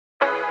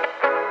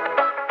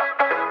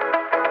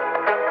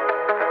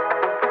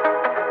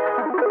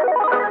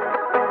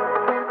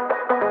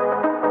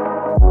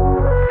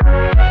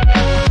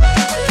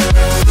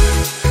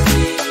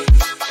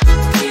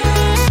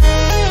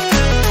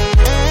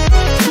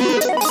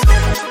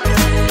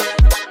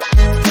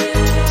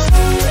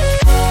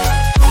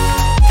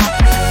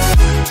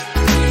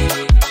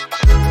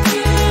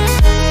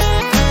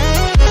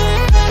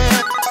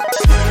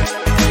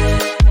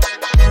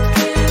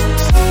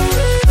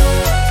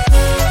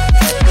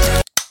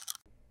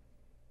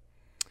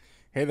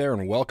Hey there,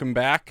 and welcome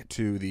back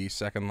to the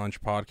Second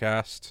Lunch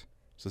Podcast.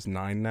 Is this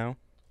 9 now?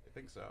 I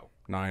think so.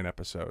 9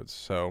 episodes.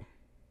 So,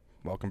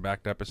 welcome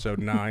back to episode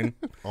 9.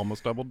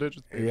 Almost double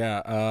digits. Baby.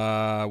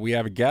 Yeah, we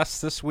have a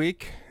guest this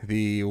week,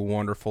 the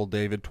wonderful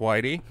David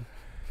Tveite.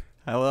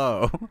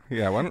 Hello.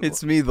 Yeah,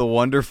 it's me, the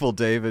wonderful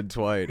David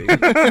Tveite.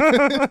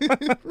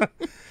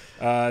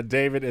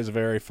 David is a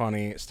very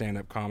funny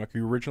stand-up comic. Are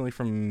you originally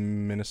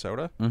from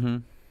Minnesota? Mm-hmm.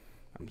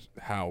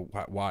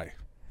 Why?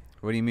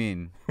 What do you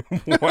mean?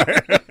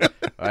 What?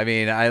 I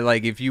mean,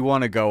 if you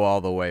want to go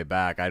all the way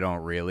back, I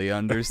don't really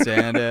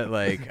understand it.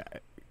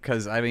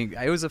 Because,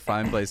 it was a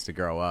fine place to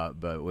grow up,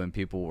 but when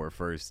people were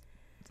first,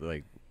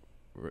 we're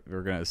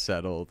going to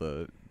settle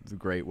the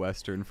great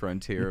western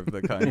frontier of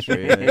the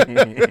country,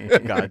 they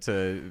got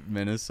to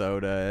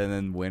Minnesota, and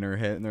then winter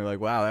hit, and they're like,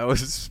 wow, that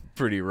was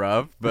pretty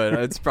rough, but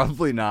it's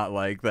probably not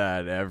like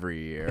that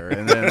every year.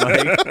 And then,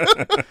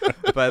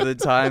 by the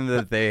time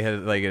that they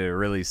had, it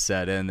really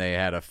set in, they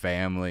had a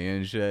family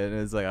and shit,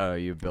 and it's like, oh,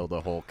 you build a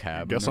whole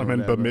cabin. Guess I'm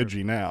in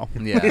Bemidji now.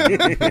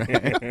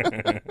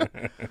 Yeah.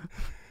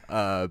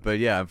 But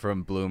yeah, I'm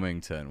from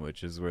Bloomington,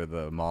 which is where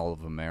the Mall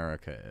of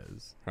America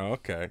is. Oh,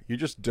 okay. You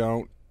just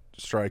don't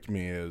strike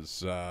me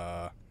as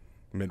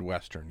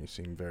Midwestern. You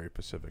seem very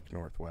Pacific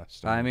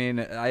Northwest. I mean,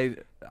 I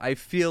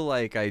feel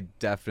like I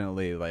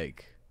definitely,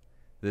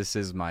 this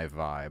is my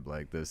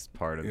vibe, this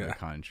part of the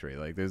country.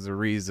 There's a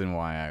reason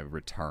why I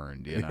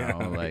returned, you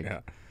know? Yeah.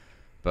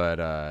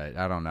 But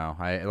I don't know.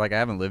 I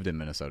haven't lived in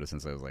Minnesota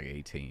since I was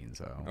 18,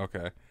 so.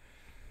 Okay.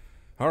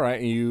 All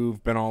right. And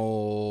you've been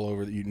all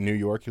over New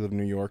York. You live in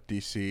New York,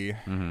 D.C.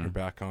 Mm-hmm. You're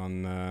back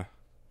on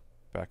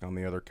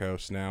the other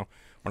coast now.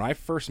 When I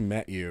first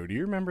met you, do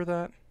you remember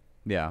that?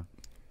 Yeah.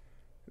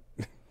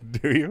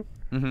 Do you?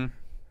 Mm-hmm.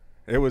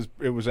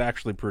 It was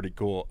actually pretty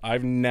cool.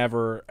 I've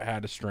never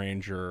had a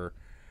stranger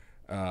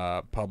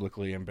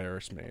publicly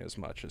embarrass me as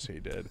much as he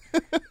did.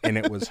 And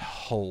it was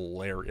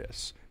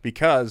hilarious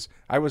because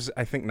I was,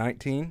 I think,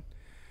 19.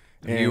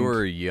 You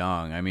were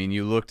young. I mean,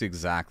 you looked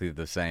exactly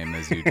the same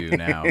as you do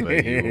now,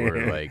 but you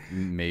were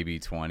maybe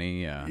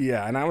 20. Yeah.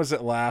 Yeah, and I was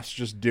at last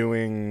just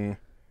doing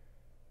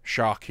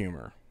shock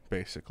humor,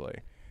 basically.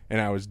 And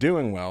I was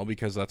doing well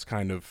because that's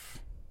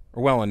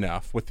well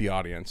enough with the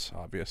audience,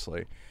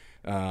 obviously.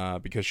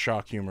 Because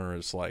shock humor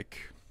is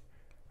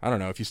I don't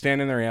know, if you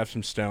stand in there and you have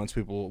some stones,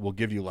 people will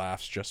give you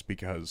laughs just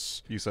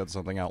because you said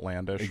something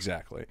outlandish.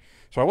 Exactly.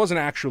 So I wasn't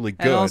actually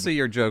good. And also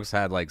your jokes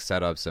had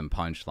setups and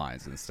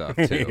punchlines and stuff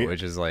too,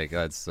 which is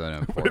that's an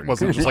important. It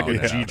wasn't just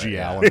a G.G.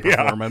 Allen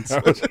performance.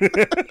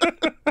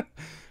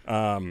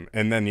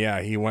 And then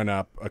he went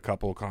up a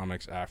couple of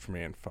comics after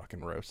me and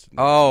fucking roasted me.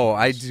 Oh,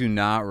 I do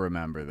not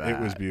remember that. It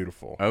was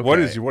beautiful.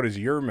 Okay. What is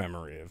your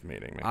memory of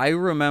meeting me? I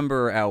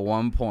remember at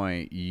one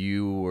point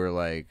you were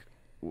like,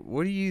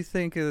 what do you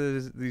think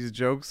of these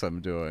jokes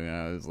I'm doing? And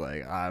I was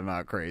like, I'm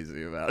not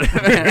crazy about it.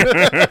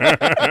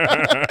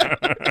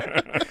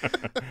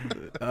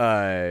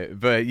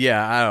 But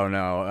yeah, I don't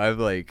know.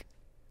 I'm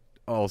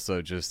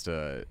also just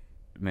a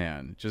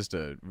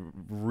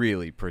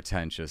really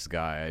pretentious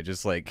guy. I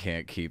just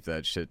can't keep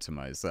that shit to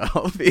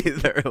myself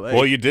either.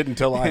 Well, you did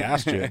until I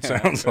asked you, it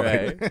sounds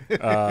like.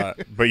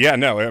 But yeah,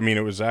 no, I mean,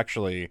 it was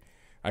actually,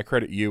 I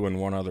credit you and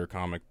one other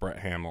comic, Brett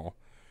Hamill,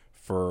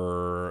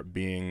 for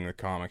being the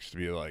comics to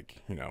be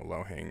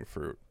low-hanging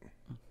fruit.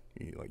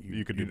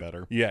 You could do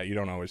better. Yeah, you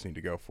don't always need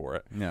to go for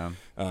it. Yeah.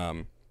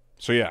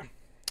 So yeah,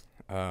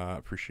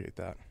 appreciate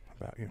that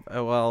about you.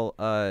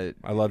 I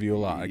love you a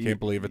lot. I can't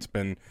believe it's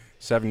been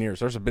 7 years.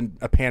 There's been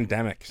a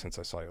pandemic since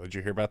I saw you. Did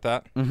you hear about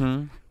that?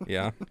 Mm-hmm.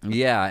 Yeah.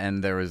 Yeah,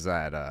 and there was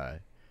that.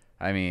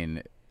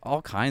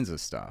 All kinds of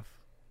stuff.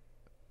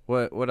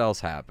 What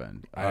else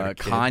happened?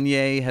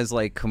 Kanye has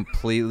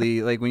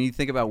completely when you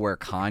think about where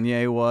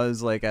Kanye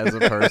was as a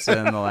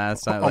person the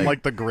last time, on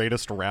the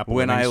greatest rap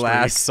when I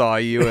last saw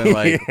you in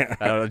I don't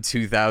know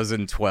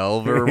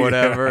 2012 or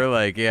whatever.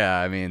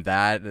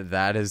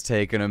 That has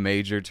taken a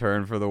major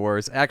turn for the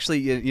worse. Actually,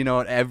 you know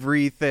what?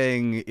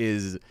 Everything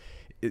is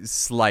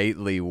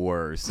slightly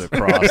worse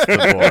across the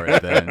board.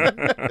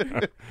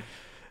 Then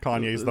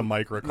Kanye's the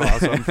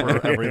microcosm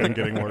for everything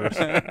getting worse.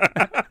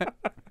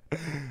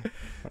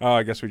 Oh,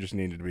 I guess we just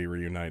needed to be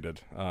reunited.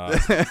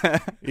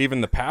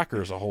 Even the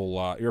Packers a whole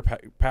lot. You're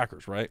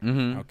Packers, right?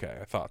 Mm-hmm. Okay,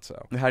 I thought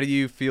so. How do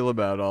you feel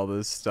about all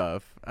this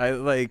stuff?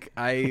 My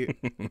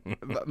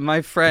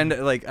friend,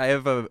 I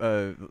have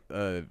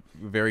a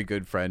very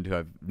good friend who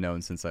I've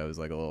known since I was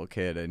a little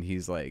kid, and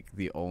he's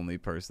the only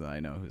person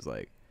I know who's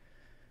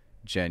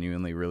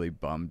genuinely really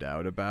bummed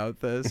out about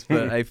this.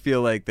 But I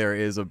feel there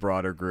is a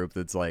broader group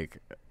that's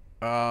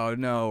oh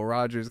no,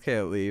 Rodgers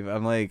can't leave.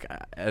 I'm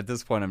at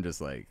this point, I'm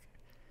just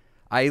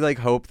I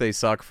hope they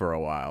suck for a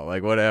while.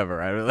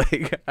 Whatever.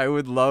 I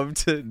would love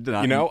to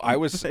not, I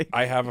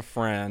have a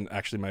friend,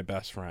 actually my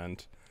best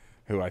friend,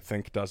 who I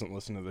think doesn't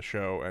listen to the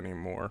show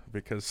anymore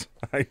because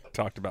I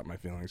talked about my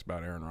feelings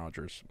about Aaron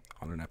Rodgers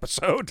on an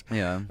episode.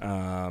 Yeah.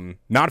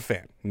 Not a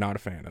fan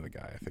of the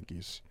guy. I think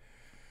he's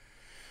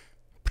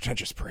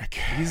pretentious prick.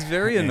 He's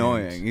very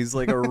annoying. He's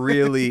like a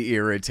really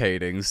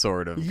irritating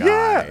sort of guy.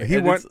 Yeah, he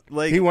And went it's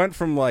like, he went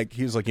from like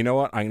he was like, you know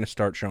what, I'm gonna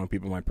start showing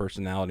people my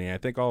personality. And I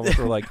think all of us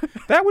were like,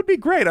 that would be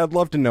great. I'd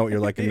love to know what you're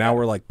like. And now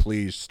we're like,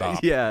 please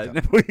stop. Yeah.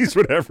 Please,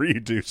 whatever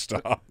you do,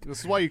 stop. This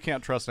is why you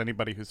can't trust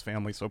anybody whose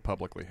family so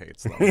publicly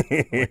hates them.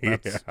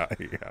 Like,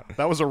 Yeah.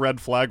 that was a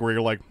red flag where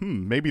you're like,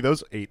 maybe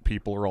those 8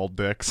 people are all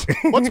dicks.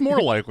 What's more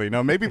likely?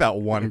 No, maybe that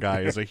one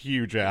guy is a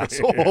huge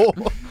asshole.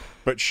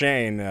 But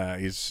Shane,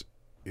 he's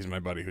my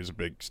buddy who's a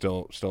big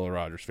still a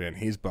Rodgers fan.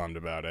 He's bummed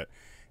about it.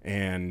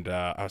 And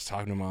I was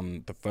talking to him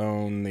on the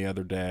phone the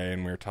other day,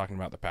 and we were talking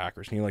about the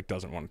Packers, and he like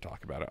doesn't want to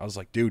talk about it. I was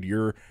like, dude,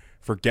 you're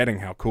forgetting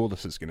how cool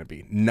this is going to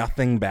be.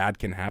 Nothing bad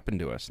can happen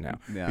to us now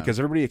because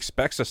everybody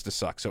expects us to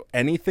suck. So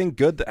anything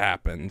good that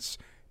happens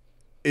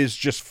is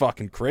just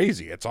fucking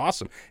crazy. It's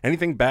awesome.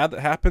 Anything bad that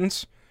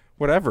happens,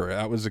 whatever,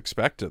 that was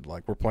expected.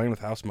 Like, we're playing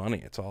with house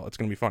money. It's going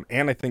to be fun.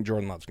 And I think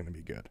Jordan Love's going to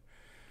be good.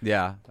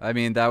 Yeah, I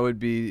mean, it would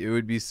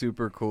be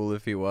super cool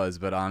if he was,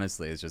 but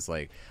honestly, it's just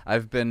like,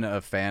 I've been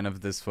a fan of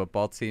this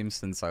football team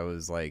since I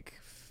was like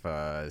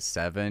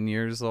 7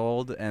 years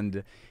old,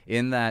 and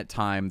in that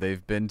time,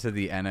 they've been to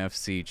the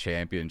NFC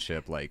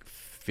Championship like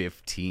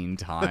 15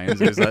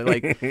 times or so,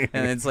 like, and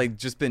it's like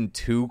just been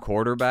 2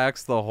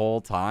 quarterbacks the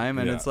whole time,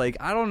 and it's like,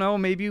 I don't know,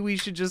 maybe we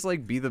should just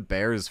like be the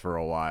Bears for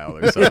a while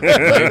or something.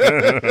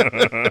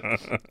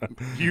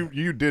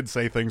 You did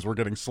say things were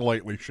getting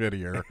slightly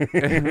shittier.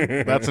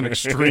 That's an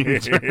extreme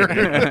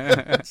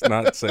turn. Let's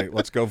not say,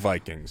 let's go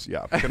Vikings.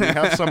 Yeah. Can we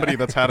have somebody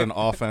that's had an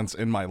offense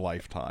in my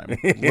lifetime?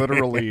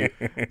 Literally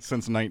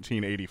since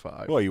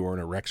 1985. Well, you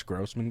weren't a Rex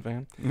Grossman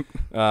fan?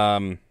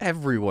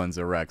 Everyone's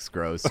a Rex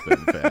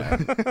Grossman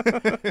fan.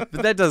 But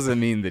that doesn't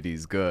mean that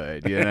he's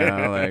good, you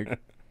know? Like,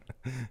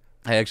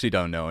 I actually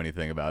don't know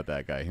anything about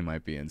that guy. He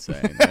might be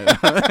insane.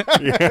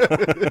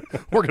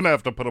 We're going to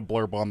have to put a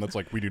blurb on that's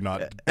like, we do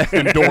not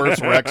endorse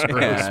Rex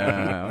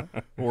Grossman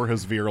or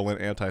his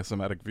virulent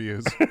anti-Semitic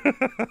views.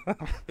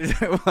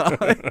 Well,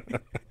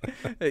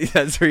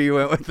 that's where you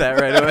went with that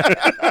right away.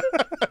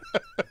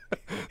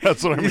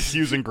 That's what I'm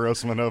accusing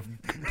Grossman of.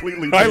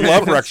 Completely. I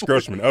love Rex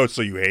Grossman. Oh,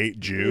 so you hate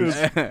Jews?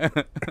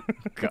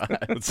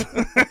 God.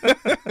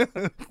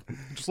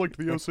 Just like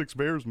the 06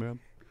 Bears, man.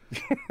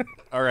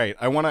 All right,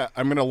 I'm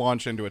gonna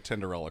launch into a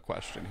Tinderella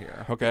question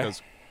here. Okay.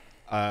 Because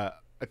I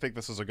think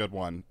this is a good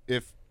one.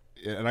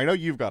 And I know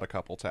you've got a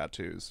couple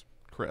tattoos,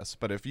 Chris,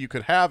 but if you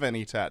could have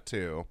any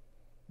tattoo,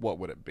 what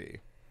would it be?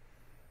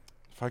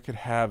 If I could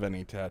have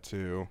any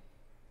tattoo,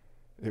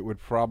 it would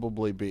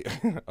probably be...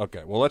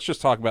 Okay, well, let's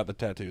just talk about the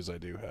tattoos I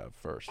do have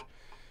first.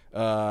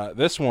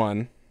 This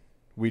one,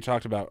 we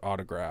talked about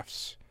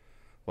autographs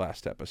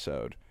last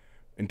episode.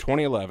 In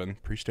 2011,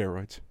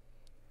 pre-steroids,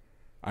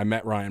 I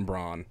met Ryan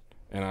Braun,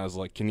 and I was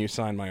like, can you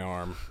sign my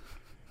arm?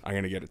 I'm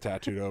going to get it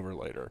tattooed over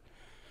later.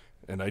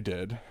 And I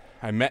did.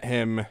 I met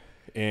him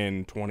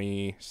in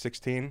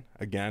 2016,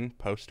 again,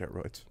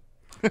 post-steroids.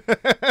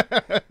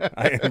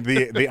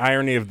 The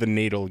irony of the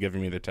needle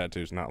giving me the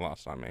tattoo is not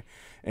lost on me.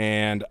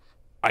 And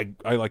I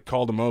like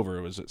called him over.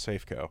 It was at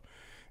Safeco.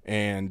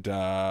 And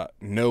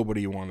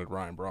nobody wanted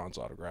Ryan Braun's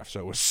autograph,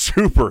 so it was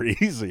super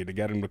easy to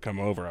get him to come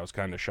over. I was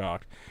kind of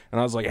shocked. And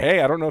I was like,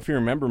 hey, I don't know if you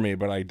remember me,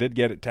 but I did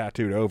get it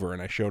tattooed over,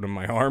 and I showed him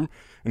my arm.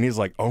 And he's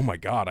like, oh, my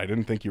God, I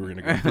didn't think you were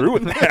going to go through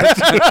with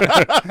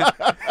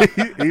that.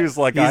 he was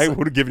like, I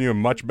would have given you a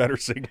much better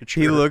signature.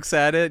 He looks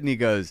at it, and he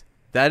goes,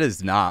 that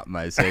is not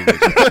my signature.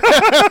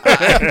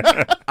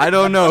 I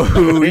don't know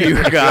who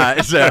you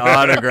got to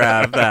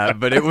autograph that,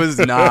 but it was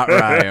not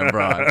Ryan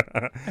Braun.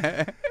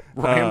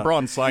 Ryan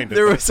Braun signed it.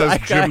 There But was- it says I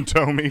Jim got-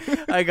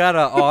 Tomey. I got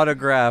an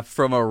autograph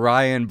from a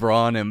Ryan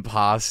Braun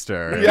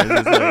imposter.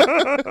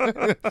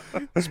 Yeah.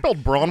 I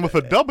spelled Braun with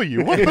a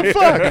W. What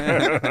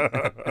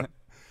the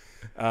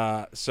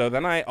fuck? So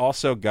then I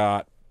also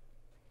got...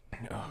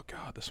 Oh,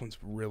 God, this one's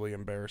really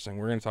embarrassing.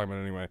 We're going to talk about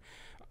it anyway.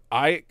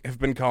 I have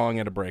been calling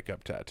it a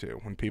breakup tattoo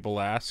when people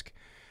ask,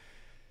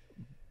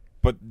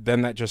 but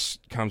then that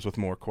just comes with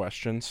more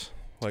questions,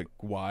 like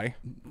why?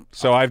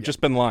 So I've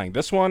just been lying.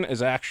 This one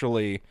is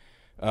actually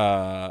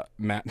Matt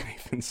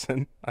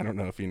Nathanson. I don't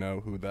know if you know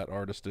who that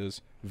artist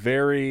is.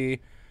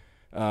 Very,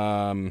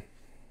 I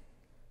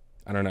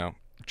don't know.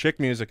 Chick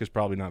music is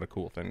probably not a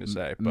cool thing to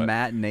say, but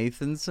Matt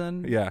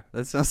Nathanson? Yeah.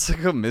 That sounds like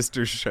a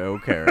Mr. Show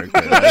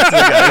character. That's the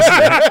guy's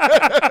name.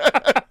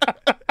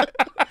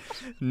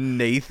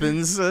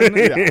 Nathanson?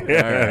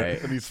 Yeah. All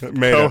right. And he's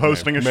Made up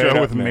co-hosting name. a Made show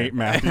up with name. Nate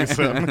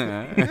Matthewson.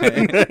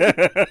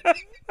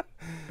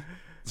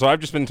 So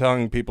I've just been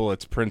telling people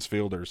it's Prince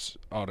Fielder's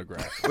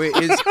autograph. Wait,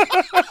 is...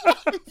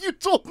 You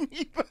told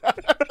me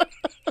that.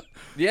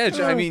 Yeah,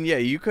 I mean, yeah,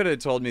 you could have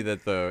told me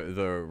that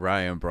the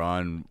Ryan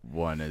Braun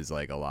one is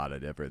like a lot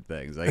of different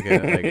things. Like,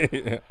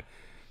 Yeah.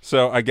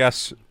 So I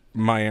guess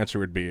my answer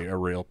would be a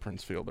real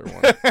Prince Fielder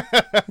one.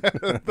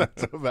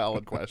 That's a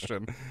valid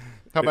question.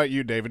 How about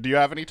you, David? Do you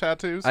have any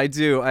tattoos? I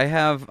do. I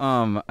have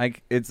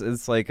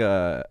it's like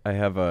I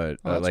have a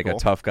that's like cool. a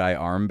tough guy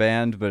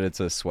armband, but it's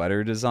a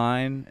sweater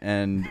design,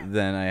 and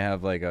then I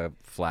have like a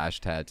flash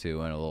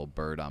tattoo and a little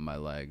bird on my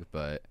leg.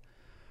 But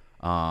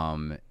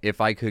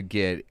If I could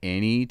get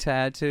any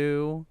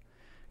tattoo,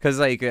 because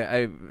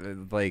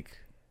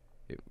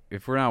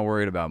if we're not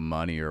worried about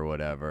money or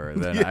whatever,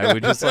 then I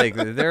would just like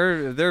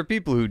there are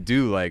people who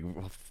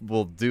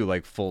will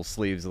do full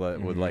sleeves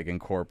that would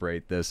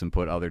incorporate this and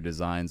put other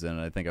designs in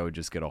it. I think I would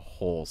just get a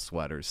whole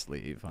sweater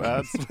sleeve.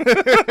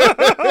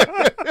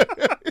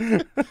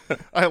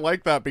 I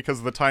like that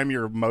because the time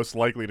you're most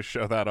likely to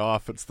show that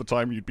off, it's the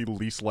time you'd be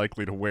least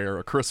likely to wear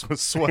a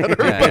Christmas sweater.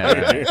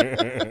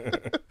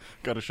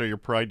 Got to show your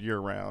pride year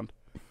round.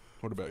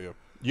 What about you?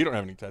 You don't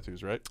have any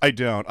tattoos, right? I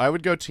don't. I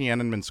would go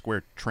Tiananmen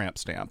Square tramp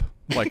stamp,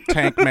 like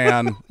Tank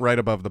Man right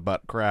above the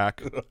butt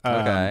crack.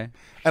 Okay.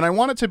 And I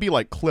want it to be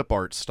like clip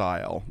art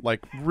style,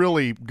 like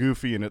really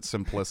goofy in its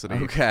simplicity.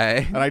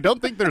 Okay. And I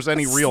don't think there's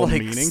any real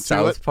meaning to it.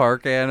 South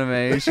Park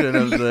animation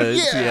of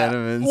the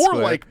Tiananmen Square.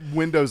 Or like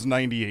Windows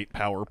 98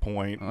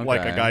 PowerPoint,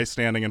 like a guy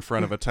standing in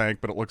front of a tank,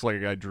 but it looks like a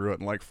guy drew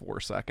it in like 4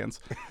 seconds.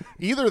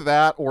 Either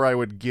that, or I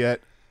would get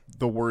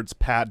the words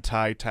pad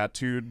thai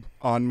tattooed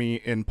on me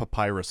in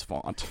papyrus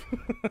font.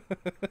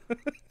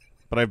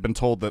 But I've been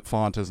told that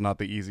font is not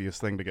the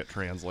easiest thing to get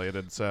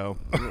translated, so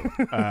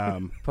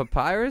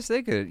papyrus,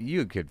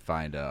 you could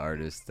find an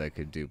artist that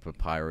could do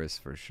papyrus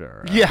for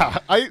sure. Yeah,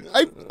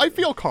 I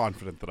feel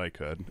confident that I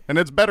could. And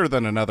it's better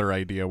than another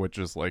idea, which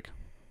is like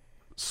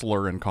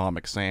slur in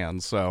Comic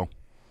Sans, so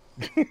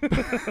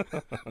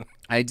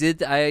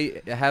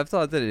I have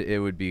thought that it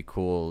would be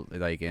cool,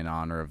 like in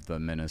honor of the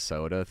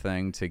Minnesota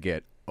thing, to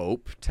get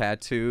OPE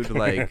tattooed,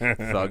 like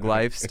Thug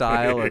Life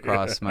style,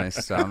 across my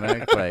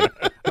stomach, like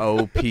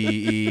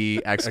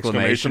OPE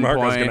exclamation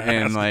point,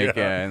 and like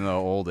in the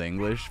Old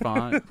English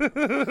font.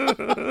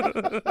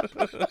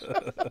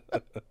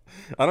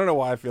 I don't know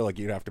why I feel like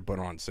you'd have to put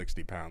on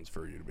 60 pounds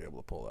for you to be able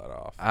to pull that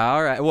off.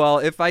 All right. Well,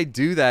 if I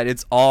do that,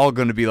 it's all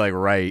going to be like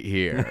right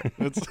here.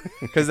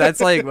 Because that's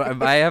like,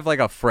 I have like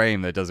a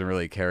frame that doesn't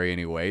really carry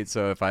any weight.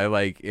 So if I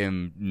like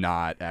am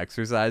not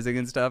exercising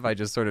and stuff, I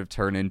just sort of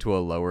turn into a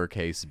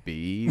lowercase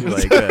b.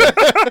 Like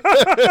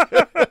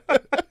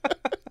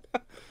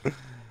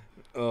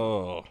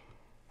Oh.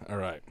 All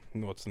right.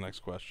 What's the next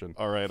question?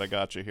 all right, I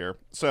got you here.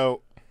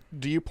 So,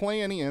 do you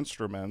play any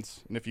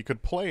instruments? And if you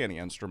could play any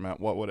instrument,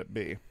 what would it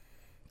be?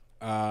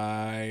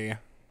 I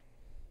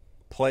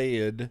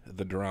played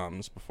the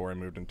drums before I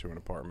moved into an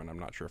apartment. I'm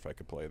not sure if I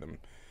could play them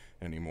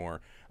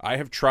anymore. I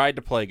have tried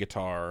to play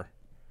guitar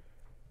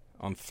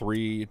on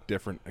 3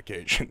 different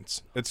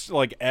occasions. It's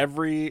like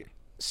every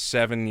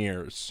 7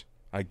 years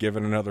I give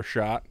it another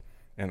shot,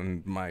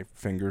 and my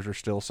fingers are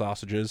still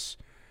sausages,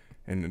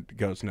 and it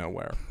goes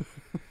nowhere.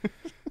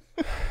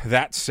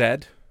 That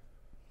said,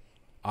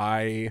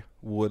 I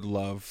would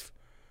love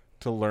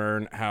to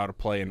learn how to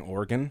play an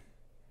organ,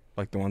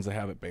 like the ones they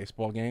have at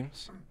baseball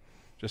games,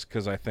 just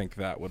because I think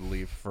that would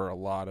leave for a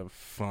lot of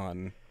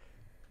fun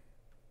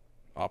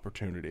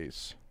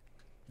opportunities.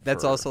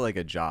 That's also like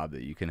a job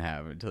that you can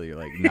have until you're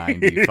like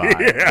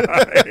 95.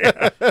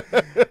 Yeah.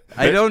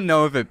 I don't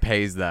know if it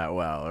pays that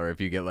well or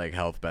if you get like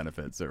health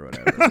benefits or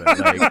whatever. But,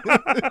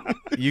 like,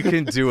 you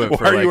can do it Why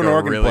for are like you an a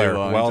organ really player?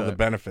 long Well, time. the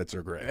benefits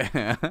are great.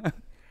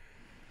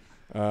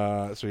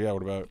 So yeah,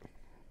 what about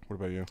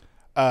you?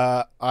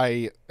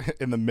 I,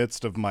 in the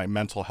midst of my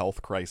mental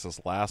health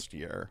crisis last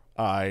year,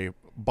 I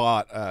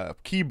bought a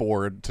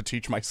keyboard to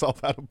teach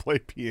myself how to play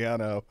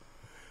piano.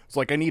 It's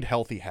like I need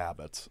healthy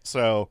habits,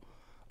 so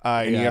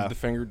And you have the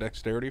finger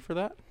dexterity for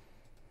that?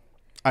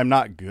 I'm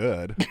not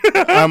good.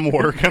 I'm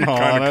working on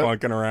Kind it. of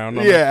clunking around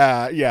on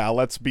Yeah.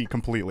 Let's be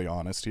completely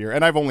honest here.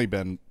 And I've only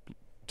been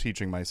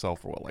teaching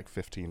myself for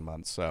 15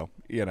 months, so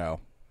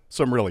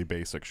some really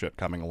basic shit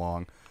coming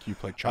along. Can you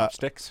play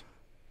chopsticks?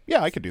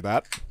 Yeah, I could do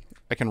that.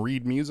 I can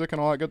read music and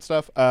all that good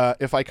stuff.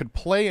 If I could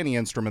play any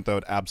instrument, though,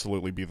 it'd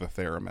absolutely be the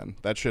theremin.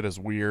 That shit is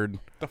weird.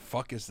 The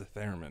fuck is the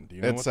theremin? Do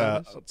you know what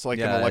that is? It's like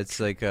yeah, an it's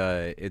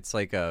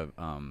like a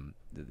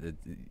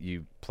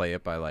you play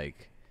it by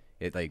like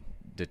it like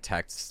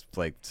detects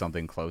like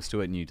something close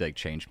to it, and you like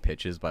change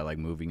pitches by like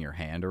moving your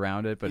hand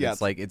around it. But Yeah,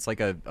 it's like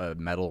a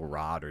metal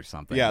rod or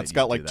something. Yeah, that it's you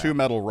got do like that. 2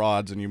 metal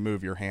rods, and you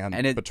move your hand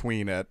And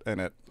between it,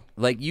 and it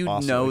like you know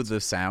oscillates.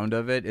 the sound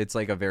of it. It's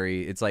like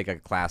a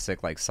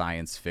classic like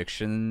science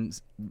fiction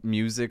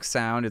music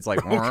sound. It's like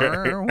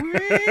Yeah.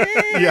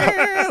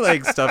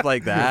 like stuff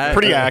like that.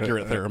 pretty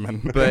accurate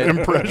theremin But-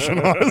 impression,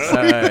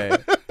 honestly.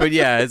 But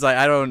yeah, it's like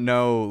I don't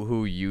know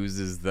who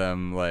uses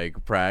them like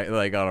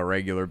like on a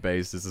regular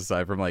basis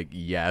aside from like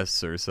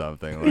Yes or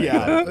something. Like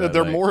Yeah, that, but,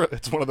 they're like, more.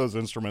 It's one of those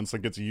instruments that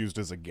gets used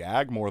as a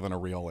gag more than a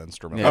real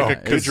instrument, Yeah. like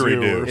a It's-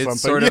 kudgeridoo or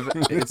It's something.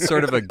 it's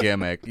sort of a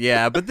gimmick.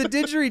 Yeah, but the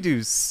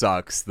didgeridoo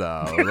sucks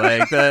though.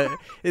 Like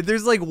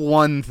there's like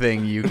one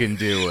thing you can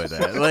do with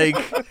it. Like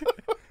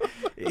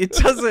it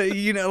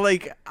doesn't,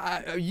 like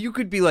you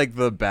could be like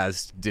the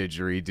best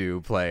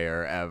didgeridoo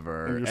player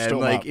ever, And you're and still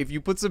like not. if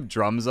you put some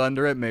drums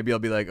under it, maybe I'll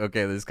be like,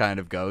 okay, this kind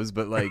of goes.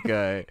 But like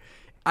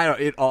I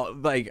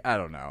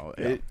don't know.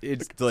 Yeah.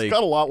 It's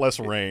got a lot less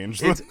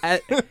range.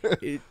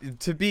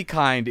 To be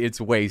kind,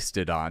 it's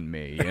wasted on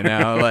me. You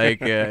know, like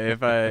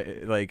if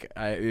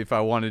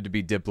I wanted to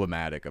be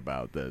diplomatic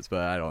about this,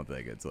 but I don't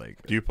think it's like.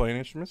 Do you play any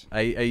instruments?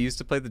 I used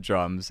to play the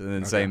drums, and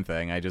then same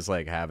thing. I just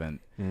like haven't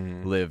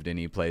lived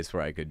any place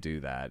where I could do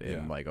that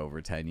in like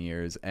over 10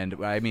 years. And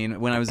I mean,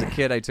 when I was a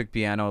kid, I took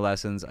piano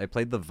lessons. I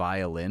played the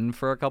violin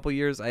for a couple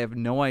years. I have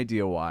no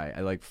idea why.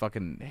 I like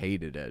fucking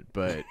hated it,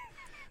 but.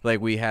 Like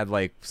we had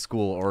like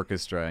school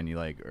orchestra and you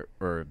like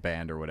or a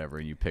band or whatever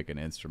and you pick an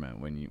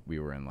instrument when we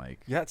were in like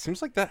it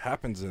seems like that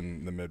happens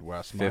in the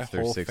Midwest. Fifth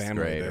or sixth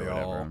grade or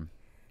whatever. All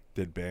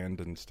did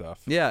band and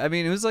stuff. Yeah, I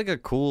mean it was like a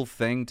cool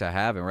thing to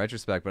have in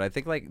retrospect, but I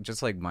think like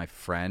just like my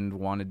friend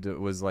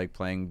was like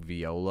playing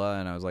viola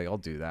and I was like I'll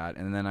do that,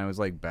 and then I was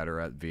like better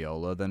at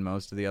viola than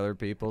most of the other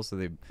people, so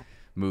they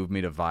moved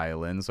me to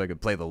violin so I could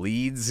play the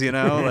leads, you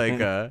know,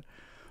 like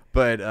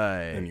But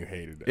and you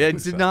hated it. Yeah, I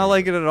did not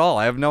like it at all.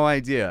 I have no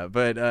idea.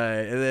 But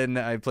and then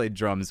I played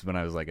drums when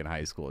I was like in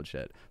high school and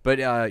shit. But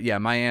yeah,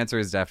 my answer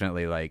is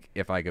definitely like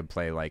if I could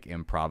play like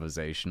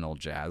improvisational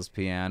jazz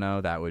piano,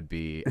 that would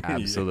be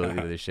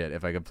absolutely the shit.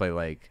 If I could play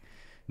like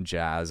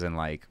jazz and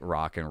like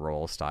rock and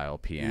roll style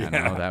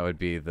piano, that would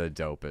be the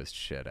dopest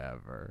shit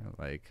ever.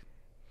 Like,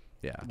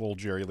 yeah, little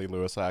Jerry Lee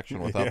Lewis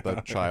action without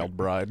the child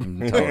bride.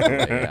 Totally,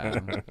 yeah.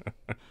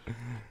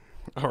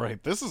 All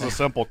right, this is a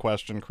simple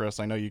question, Chris.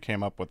 I know you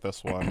came up with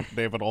this one.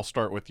 David, I'll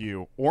start with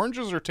you.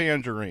 Oranges or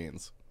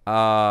tangerines?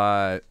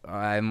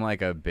 I'm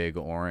like a big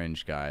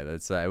orange guy.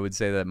 I would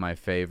say that my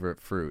favorite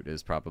fruit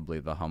is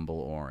probably the humble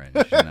orange.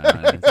 You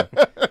know?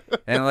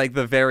 And like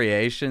the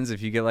variations,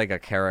 if you get like a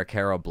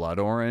Cara blood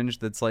orange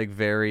that's like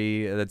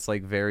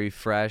very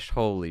fresh,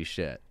 holy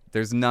shit.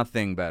 There's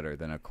nothing better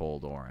than a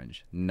cold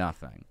orange.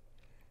 Nothing.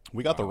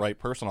 We got the right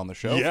person on the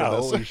show yeah, for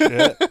this. Holy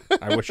shit.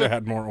 I wish I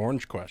had more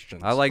orange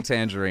questions. I like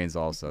tangerines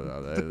also,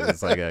 though.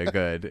 It's like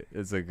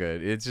it's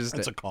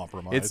a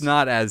compromise. It's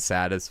not as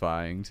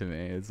satisfying to me.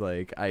 It's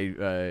like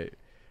I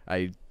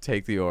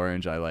take the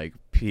orange, I like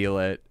peel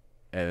it,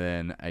 and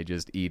then I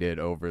just eat it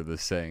over the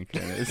sink.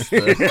 And it's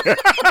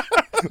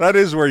that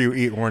is where you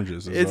eat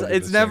oranges.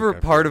 It's never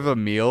part of a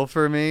meal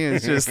for me.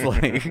 It's just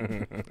like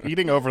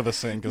eating over the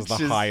sink is the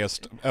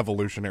highest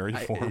evolutionary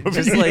form of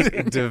just eating.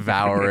 like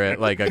devour it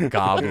like a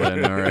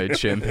goblin or a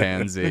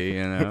chimpanzee,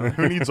 you know.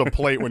 Who needs a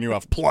plate when you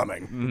have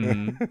plumbing?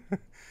 Mm-hmm.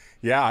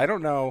 Yeah, I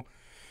don't know.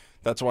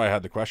 That's why I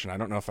had the question. I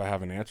don't know if I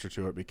have an answer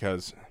to it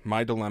because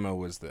my dilemma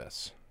was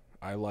this.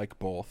 I like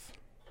both.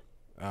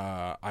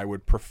 I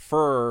would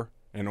prefer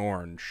an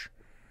orange,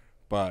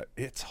 but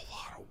it's a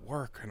lot of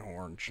work, an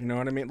orange. You know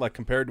what I mean? Like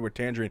compared to a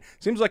tangerine.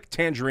 Seems like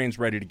tangerine's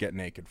ready to get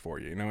naked for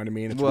you. You know what I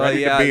mean? It's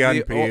ready to be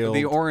unpeeled.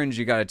 The orange,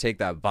 you got to take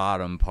that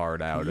bottom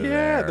part out of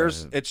there. Yeah,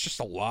 it's just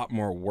a lot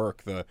more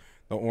work. The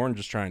orange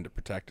is trying to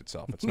protect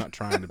itself. It's not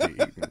trying to be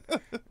eaten.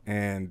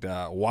 And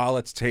while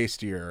it's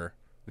tastier,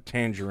 the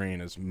tangerine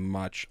is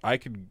much. I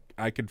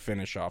could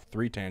finish off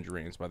 3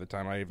 tangerines by the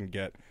time I even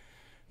get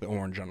the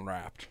orange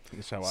unwrapped.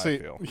 Is how I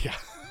feel. Yeah.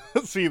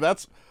 See,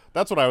 that's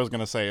what I was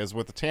going to say is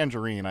with the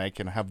tangerine, I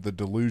can have the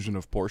delusion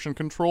of portion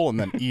control and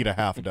then eat a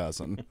half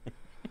dozen.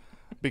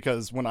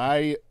 Because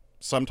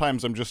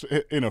sometimes I'm just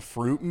in a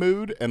fruit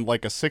mood and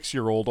like a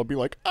 6-year-old, I'll be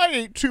like, I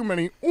ate too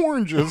many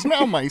oranges.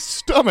 Now my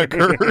stomach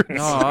hurts.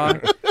 Aw,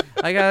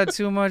 I got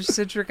too much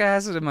citric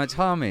acid in my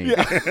tummy.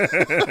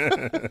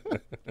 Yeah.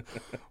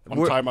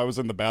 One time I was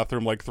in the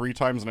bathroom like 3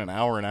 times in an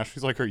hour and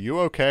Ashley's like, are you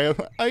okay?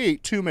 I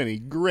ate too many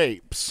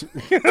grapes.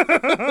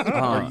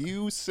 Are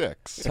you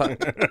 6?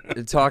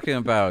 Talking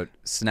about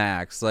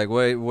snacks, like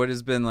what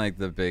has been like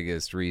the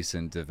biggest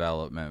recent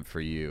development for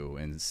you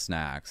in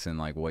snacks and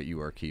like what you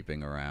are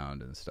keeping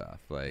around and stuff?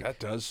 Like that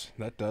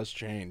does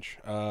change.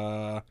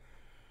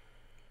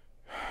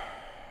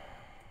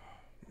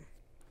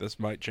 This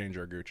might change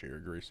our Gucci or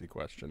Greasy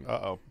question.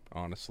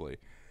 Honestly,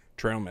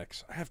 trail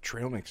mix. I have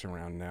trail mix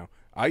around now.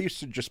 I used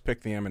to just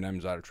pick the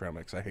M&Ms out of trail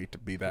mix. I hate to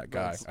be that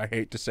guy. I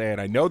hate to say it.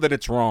 I know that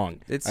it's wrong.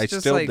 I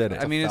still did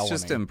it. I mean, it's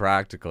just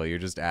impractical. You're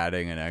just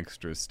adding an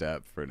extra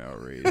step for no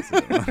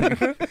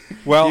reason.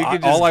 Well,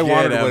 all I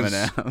wanted M&Ms.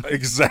 was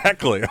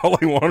exactly all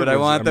I wanted. But I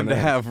want them to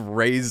have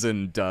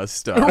raisin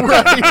dust on it.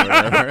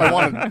 I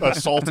want a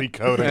salty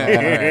coating.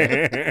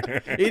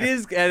 It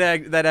is.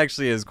 That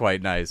actually is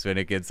quite nice when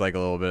it gets like a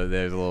little bit.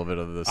 There's a little bit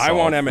of the. I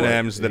want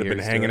M&Ms that have been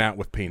hanging out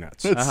with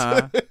peanuts. They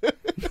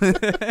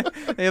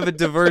have a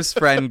diverse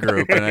friend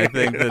group, and I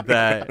think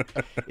that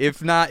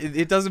if not,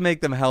 it doesn't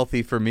make them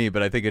healthy for me,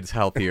 but I think it's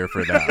healthier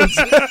for them.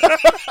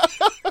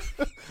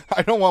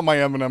 I don't want my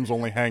M&Ms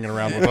only hanging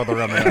around with other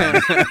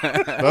M&Ms.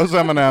 Those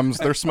M&Ms,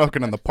 they're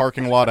smoking in the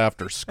parking lot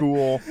after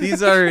school.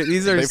 These are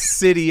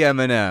city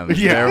M&Ms.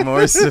 Yeah. They're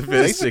more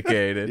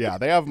sophisticated. Yeah,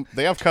 they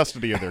have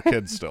custody of their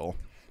kids still.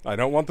 I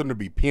don't want them to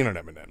be peanut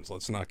M&Ms.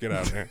 Let's not get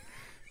out here.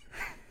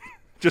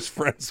 Just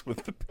friends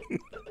with the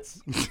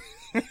peanuts.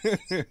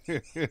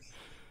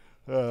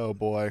 Oh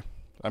boy,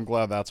 I'm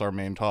glad that's our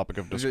main topic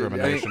of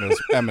discrimination is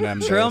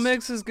M&M. Trail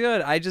mix is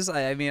good. I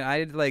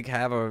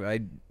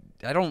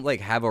I don't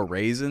like have a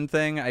raisin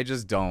thing. I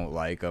just don't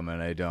like them,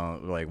 and I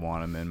don't like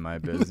want them in my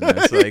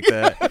business like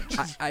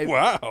that.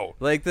 Wow.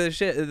 Like the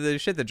shit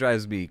that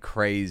drives me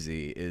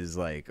crazy is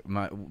like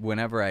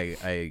whenever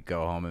I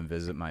go home and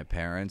visit my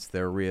parents,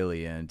 they're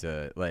really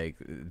into like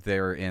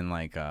they're in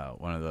like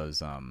one of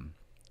those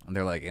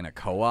they're like in a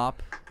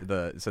co-op,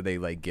 so they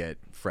like get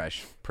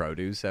fresh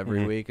produce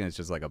every week, and it's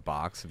just like a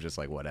box of just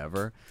like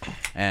whatever,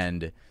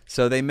 and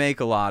so they make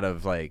a lot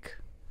of like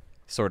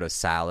sort of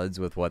salads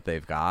with what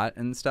they've got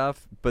and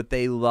stuff, but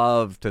they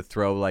love to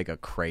throw like a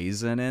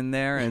craisin in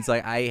there, and it's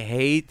like I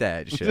hate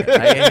that shit.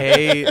 I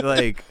hate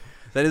like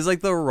that is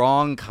like the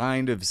wrong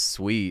kind of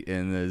sweet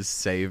in this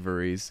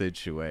savory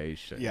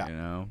situation. Yeah. You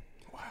know.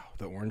 Wow,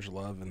 the orange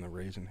love and the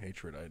raisin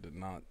hatred. I did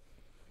not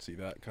see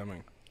that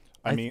coming.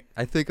 I mean,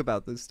 I think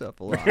about this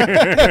stuff a lot.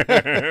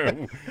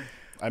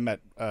 I met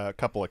a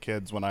couple of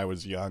kids when I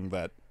was young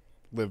that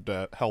lived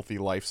a healthy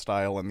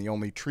lifestyle, and the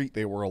only treat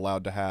they were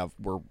allowed to have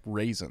were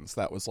raisins.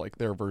 That was like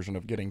their version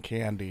of getting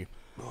candy.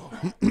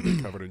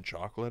 Covered in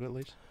chocolate, at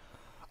least?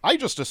 I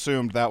just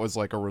assumed that was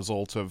like a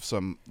result of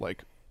some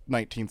like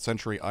 19th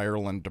century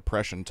Ireland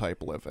depression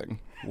type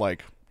living.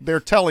 Like, they're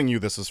telling you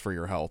this is for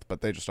your health, but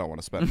they just don't want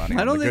to spend money.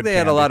 I don't the think good they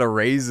had a candy. lot of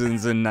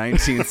raisins in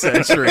 19th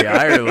century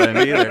Ireland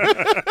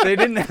either. They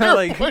didn't have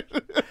like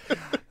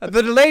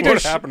the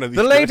latest. What happened to these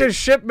The latest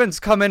shipments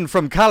come in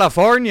from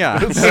California.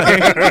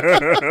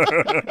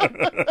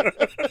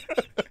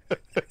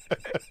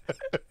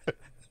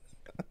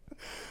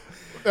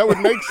 That would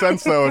make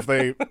sense, though, if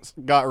they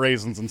got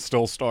raisins and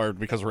still starved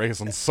because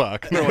raisins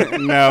suck. They're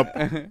like,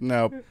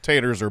 nope,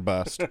 taters are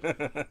bust.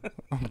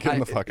 I'm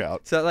getting the fuck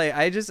out. So like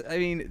I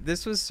mean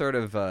this was sort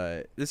of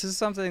this is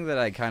something that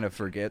I kind of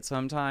forget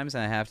sometimes,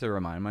 and I have to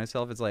remind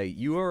myself. It's like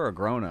you are a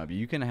grown up.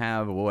 You can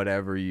have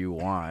whatever you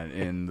want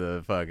in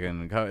the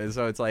fucking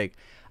so it's like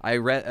I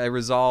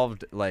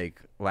resolved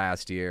like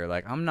last year,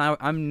 like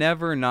I'm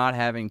never not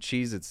having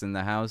Cheez-Its in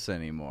the house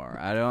anymore.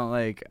 I don't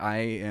like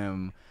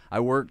I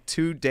work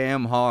too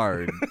damn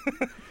hard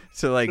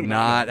to like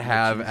not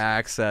have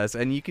access,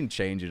 and you can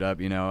change it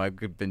up. You know, I've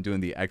been doing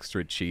the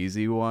extra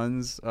cheesy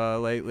ones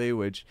lately,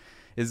 which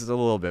is a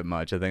little bit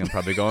much. I think I'm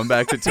probably going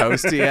back to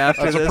toasty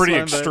after That's this a pretty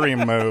one, extreme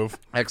move.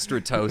 Extra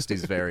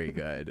toasty's very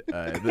good.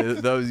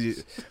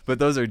 But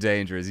those are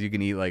dangerous. I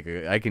can eat like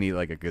a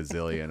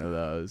gazillion of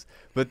those.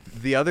 But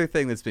the other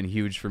thing that's been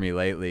huge for me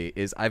lately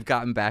is I've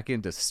gotten back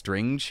into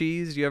string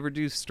cheese. Do you ever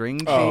do string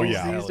cheese these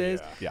hell days?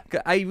 yeah.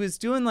 I was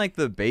doing like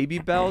the Baby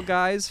Bell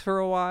guys for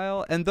a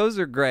while, and those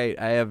are great.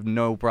 I have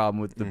no problem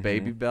with the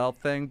Baby Bell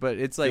thing, but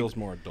it's like Feels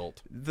more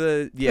adult.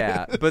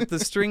 but the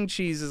string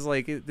cheese is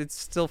like it's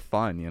still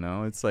fun, you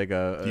know. It's like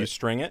Do you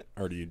string it,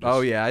 or do you just...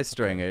 Oh yeah, I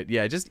string it.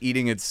 Yeah, just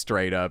eating it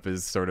straight up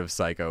is sort of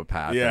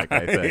psychopathic.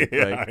 I think.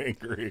 Yeah, Like, I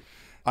agree.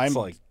 I'm It's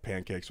like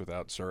pancakes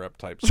without syrup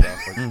type stuff.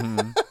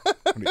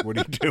 Like, what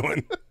are you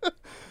doing?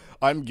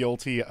 I'm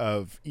guilty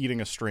of eating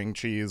a string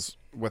cheese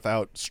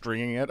without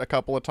stringing it a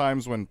couple of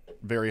times when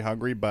very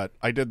hungry, but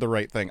I did the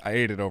right thing. I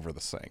ate it over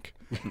the sink.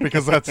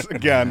 Because that's,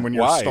 again, when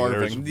you're Why?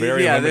 starving.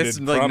 Very yeah, limited that's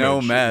like no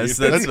crumbage. mess.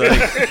 That's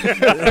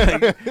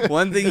like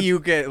one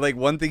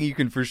thing you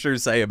can for sure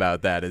say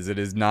about that is it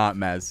is not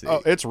messy.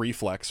 Oh, it's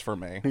reflex for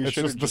me. It's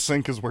should've just the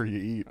sink is where you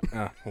eat.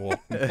 Well,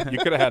 you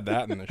could have had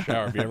that in the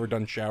shower. Have you ever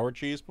done shower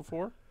cheese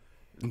before?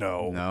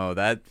 No,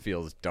 that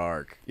feels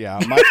dark. Yeah,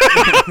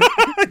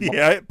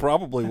 Yeah, it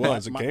probably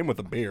was. It came with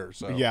a beer.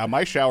 So yeah,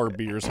 my shower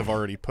beers have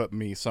already put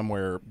me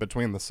somewhere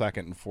between the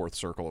second and fourth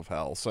circle of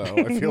hell. So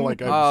I feel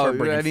like I'm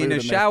I mean,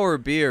 a shower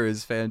beer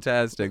is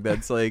fantastic.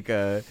 That's like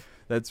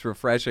that's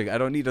refreshing. I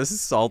don't need a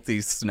salty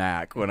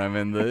snack when I'm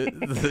in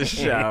the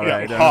shower. Yeah,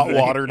 I don't hot think.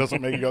 water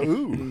doesn't make you go,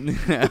 ooh.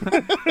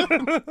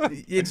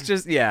 It's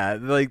just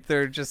like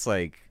they're just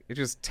like it's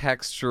just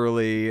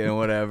texturally and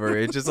whatever.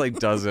 It just like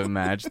doesn't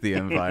match the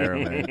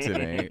environment to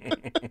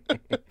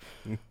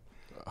me.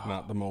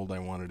 not the mold I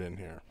wanted in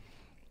here.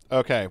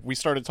 Okay, we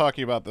started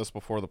talking about this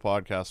before the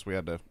podcast. We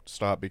had to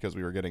stop because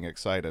we were getting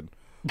excited.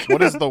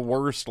 What is the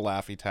worst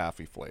Laffy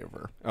Taffy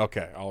flavor?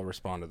 Okay, I'll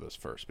respond to this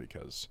first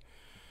because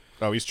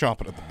Oh, he's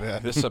chomping at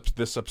the bit.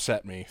 this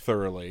upset me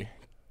thoroughly.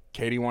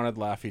 Katie wanted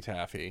Laffy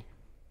Taffy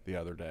the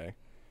other day,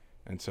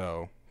 and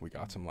so we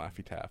got some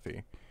Laffy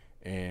Taffy,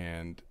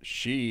 and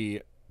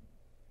she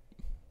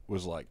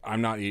was like,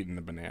 "I'm not eating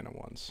the banana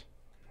ones."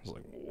 I was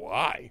like,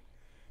 "Why?"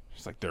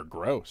 She's like, "They're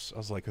gross." I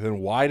was like, "Then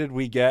why did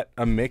we get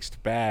a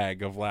mixed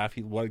bag of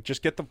Laffy?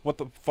 Just get what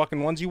the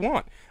fucking ones you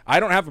want." I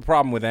don't have a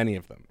problem with any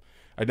of them.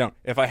 I don't.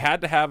 If I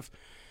had to have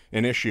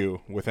an issue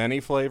with any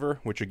flavor,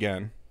 which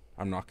again,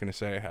 I'm not going to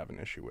say I have an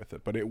issue with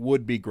it, but it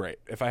would be great.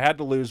 If I had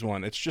to lose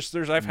one, it's just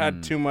I've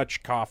had too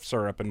much cough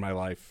syrup in my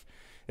life.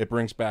 It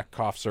brings back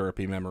cough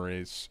syrupy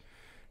memories.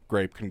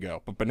 Grape can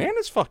go. But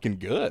banana's fucking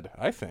good,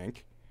 I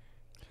think.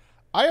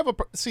 I have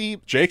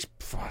Jake's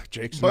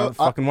not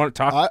fucking want to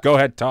talk. Go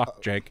ahead,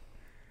 talk, Jake.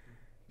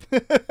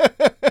 Banana's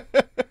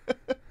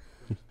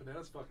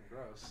fucking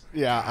gross.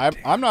 Yeah,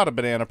 I'm not a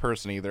banana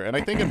person either, and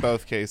I think in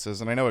both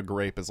cases, and I know a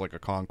grape is like a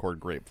Concord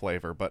grape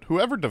flavor, but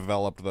whoever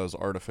developed those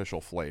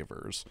artificial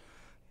flavors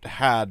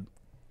had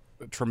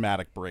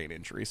traumatic brain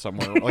injury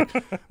somewhere. Like,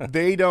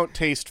 they don't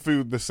taste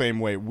food the same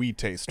way we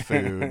taste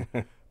food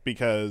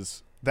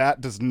because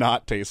that does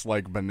not taste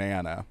like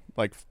banana.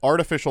 Like,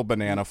 artificial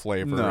banana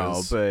flavor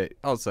No, but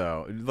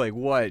also, like,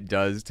 what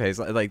does taste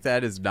like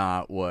that is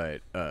not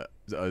what a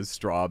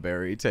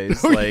strawberry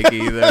tastes like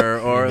either.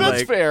 Or that's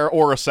like, fair.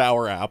 Or a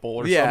sour apple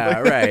or yeah,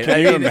 something. right. Can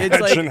you it's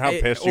like, imagine how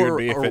pissed you would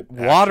be if or it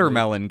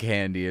watermelon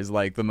candy is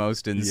like the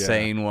most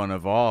insane one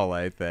of all,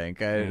 I think.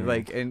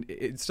 Like, and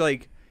it's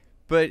like,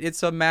 but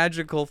it's a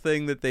magical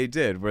thing that they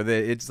did where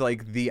it's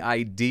like the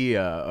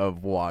idea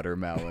of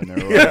watermelon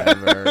or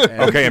whatever.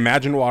 And, Okay,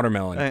 imagine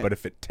watermelon, but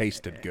if it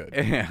tasted good.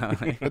 yeah.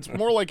 It's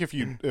more like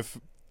if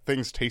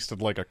things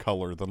tasted like a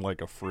color than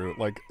like a fruit.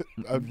 Like,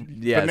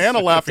 Yes, banana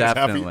Laffy Taffy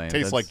definitely.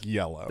 tastes like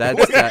yellow.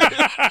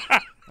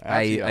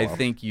 I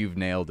think you've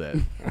nailed it.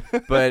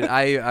 But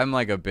I'm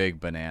like a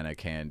big banana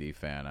candy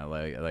fan. I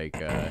like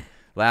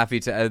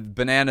Laffy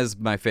Banana's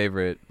my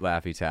favorite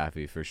Laffy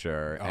Taffy for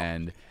sure.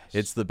 And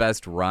it's the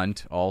best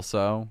runt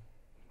also.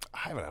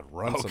 I haven't had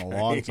runts in a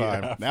long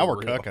time. Yeah, now for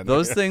we're real. cooking.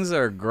 Those things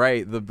are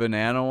great. The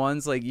banana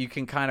ones, like you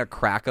can kind of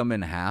crack them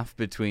in half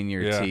between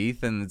your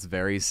teeth, and it's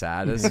very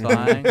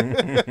satisfying.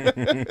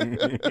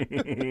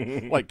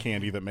 Like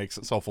candy that makes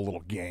itself a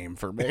little game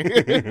for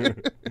me.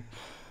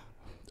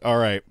 All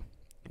right.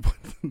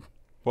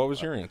 What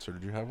was your answer?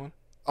 Did you have one?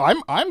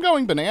 I'm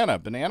going banana.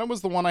 Banana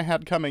was the one I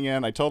had coming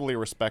in. I totally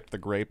respect the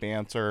grape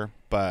answer,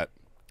 but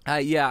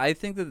Yeah, I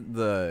think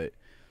that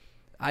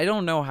I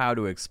don't know how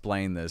to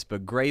explain this,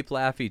 but grape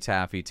Laffy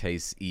Taffy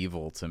tastes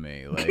evil to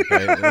me. Like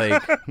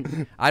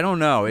I don't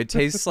know. It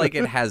tastes like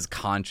it has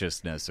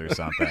consciousness or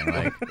something.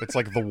 Like it's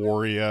like the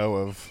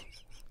Wario of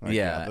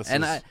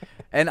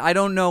and I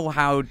don't know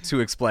how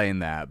to explain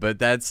that, but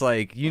that's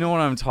like, you know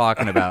what I'm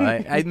talking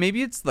about.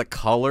 Maybe it's the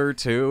color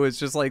too. It's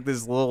just like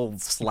this little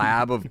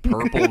slab of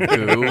purple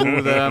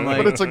goo that I'm like.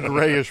 But it's a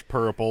grayish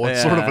purple.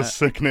 It's sort of a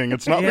sickening.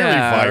 It's not very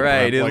vibrant.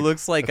 Right. It Like,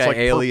 looks like it's an like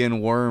alien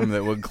worm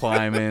that would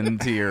climb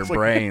into your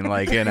brain,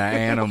 like in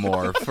an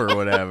Animorph or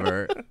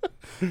whatever.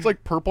 It's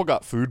like purple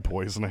got food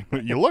poisoning.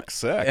 You look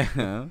sick.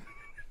 Yeah.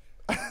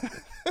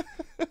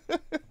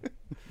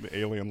 The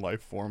alien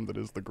life form that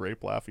is the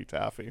grape Laffy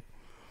Taffy.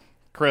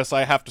 Chris,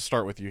 I have to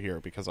start with you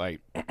here because I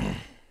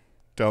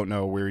don't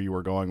know where you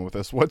were going with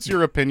this. What's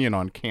your opinion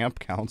on camp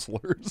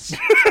counselors?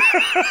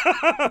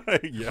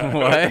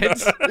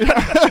 What?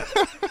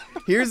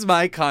 Here's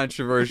my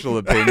controversial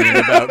opinion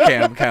about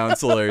camp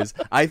counselors.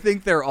 I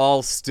think they're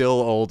all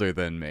still older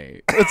than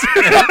me.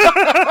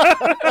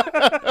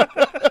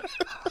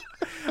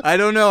 I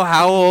don't know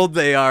how old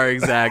they are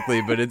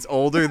exactly, but it's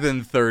older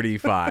than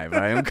 35.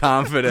 I am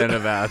confident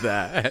about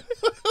that.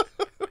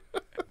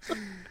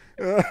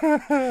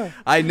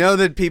 I know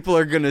that people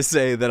are going to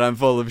say that I'm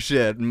full of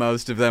shit, and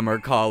most of them are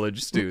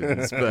college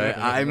students, but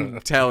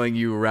I'm telling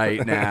you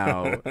right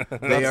now,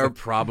 they are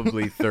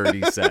probably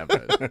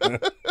 37.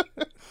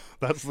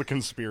 That's the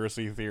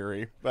conspiracy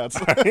theory. That's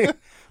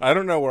I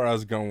don't know where I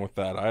was going with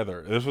that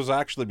either. This was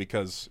actually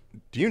because,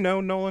 do you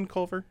know Nolan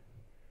Culver?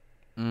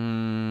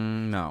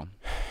 No.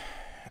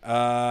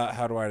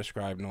 How do I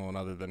describe Nolan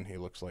other than he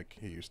looks like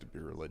he used to be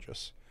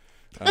religious?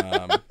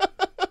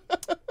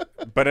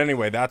 But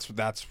anyway, that's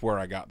where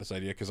I got this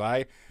idea, because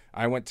I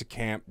went to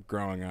camp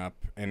growing up,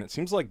 and it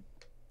seems like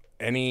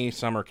any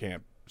summer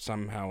camp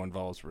somehow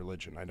involves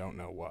religion. I don't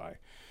know why.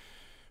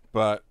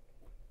 But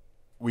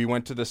we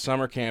went to this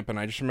summer camp, and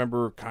I just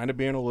remember kind of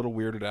being a little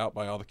weirded out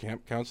by all the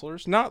camp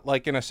counselors. Not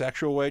like in a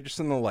sexual way, just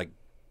in the like,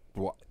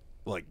 what?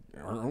 Like,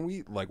 are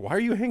we, like, why are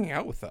you hanging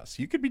out with us?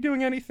 You could be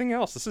doing anything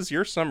else. This is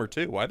your summer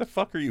too. Why the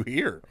fuck are you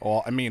here?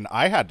 Well, I mean,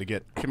 I had to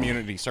get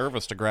community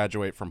service to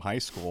graduate from high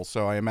school,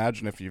 so I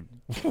imagine if you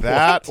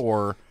that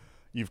or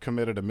you've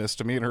committed a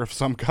misdemeanor of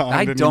some kind, I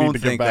and you don't need to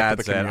think get back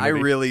that's to the it. community.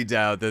 I really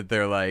doubt that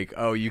they're like,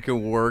 oh, you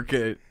can work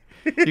at.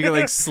 You can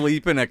like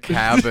sleep in a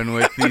cabin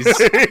with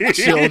these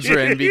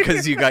children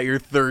because you got your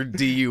third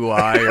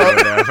DUI or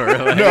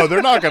whatever. Like, No,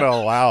 they're not going to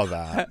allow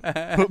that.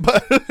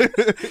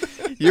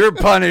 But your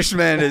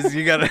punishment is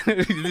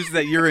is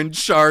that you're in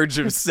charge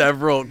of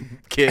several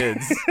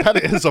kids. that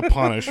is a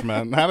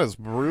punishment. That is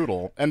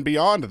brutal. And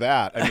beyond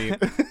that, I mean,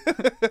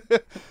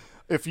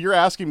 if you're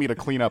asking me to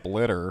clean up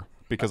litter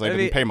because I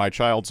didn't pay my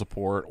child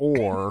support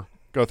or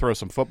go throw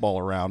some football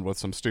around with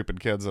some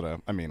stupid kids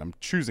I'm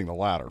choosing the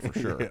latter for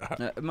sure.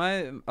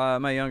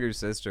 My younger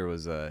sister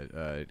was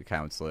a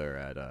counselor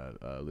at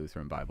a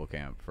Lutheran Bible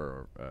camp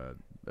for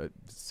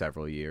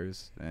several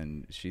years,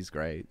 and she's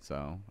great.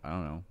 So I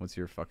don't know. What's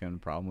your fucking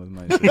problem with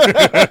my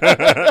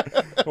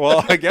sister?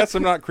 Well, I guess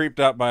I'm not creeped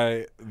out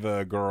by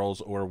the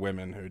girls or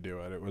women who do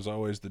it. It was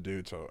always the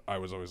dude, so I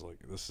was always like,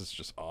 this is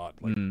just odd.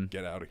 Like,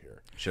 get out of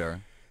here.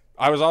 Sure.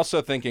 I was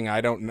also thinking, I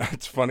don't know.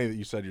 It's funny that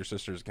you said your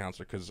sister's a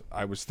counselor, because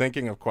I was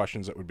thinking of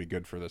questions that would be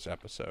good for this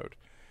episode.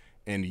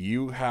 And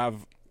you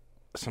have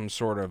some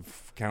sort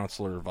of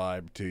counselor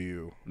vibe to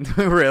you.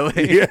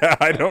 Really? Yeah,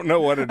 I don't know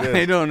what it is.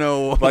 I don't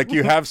know. Like,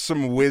 you have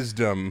some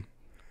wisdom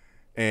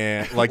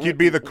And like you'd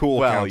be the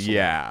cool counselor.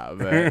 yeah,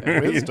 but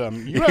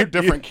Wisdom. You have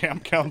different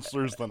camp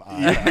counselors than I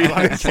You'd be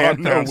have. the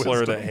camp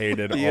counselor that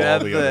hated all you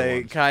have the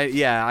other ones.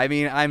 yeah, I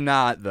mean, I'm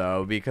not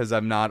though because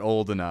I'm not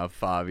old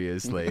enough,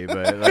 obviously.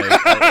 But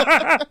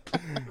like,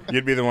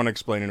 You'd be the one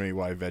explaining to me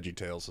why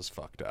VeggieTales is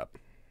fucked up.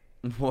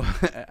 well,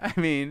 I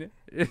mean,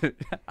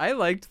 I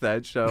liked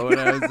that show when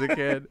I was a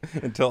kid.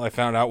 Until I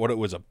found out what it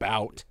was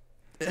about.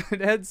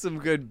 It had some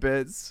good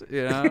bits,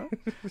 you know.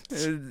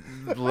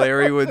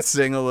 Larry would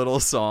sing a little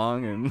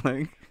song and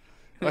like.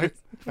 I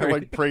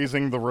like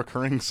praising the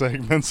recurring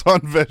segments on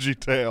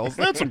VeggieTales.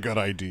 That's some good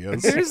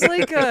ideas. There's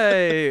like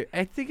I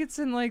think it's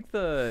in like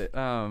the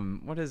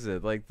what is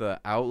it, like the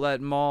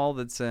outlet mall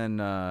that's in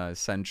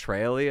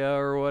Centralia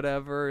or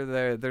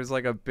whatever. There's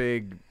like a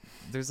big.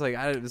 There's like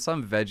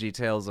some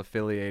VeggieTales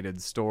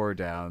affiliated store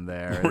down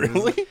there.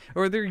 Really?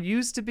 Or there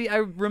used to be. I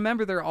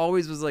remember there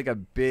always was like a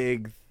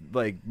big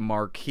like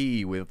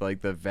marquee with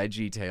like the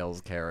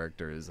VeggieTales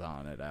characters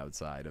on it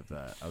outside of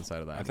that. I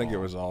think it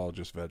was all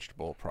just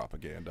vegetable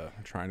propaganda,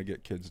 trying to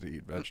get kids to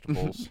eat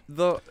vegetables.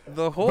 the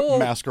whole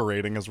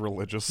masquerading as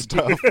religious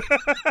stuff.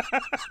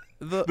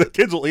 The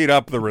kids will eat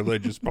up the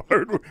religious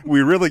part.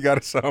 We really got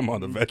to sell them on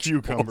the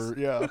vegetables. Cucumber,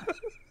 yeah.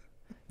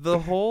 The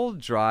whole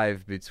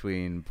drive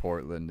between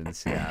Portland and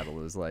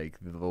Seattle is like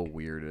the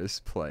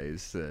weirdest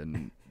place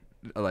and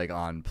like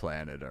on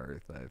planet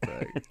Earth, I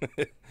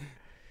think.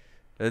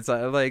 It's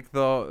like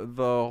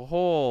the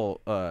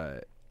whole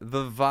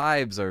the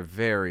vibes are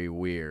very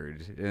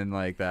weird in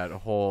like that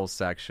whole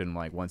section,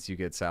 like once you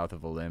get south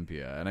of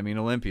Olympia. And I mean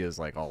Olympia is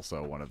like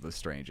also one of the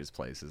strangest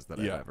places that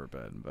I've ever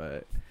been,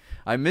 but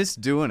I miss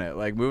doing it.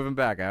 Like moving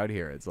back out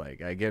here, it's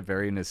like I get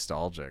very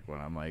nostalgic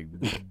when I'm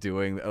like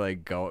doing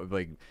like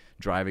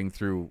driving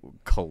through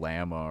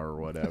Kalama or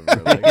whatever,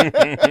 like,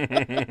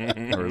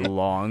 or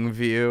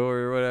Longview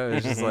or whatever.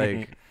 It's just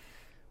like,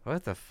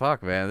 what the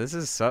fuck, man? This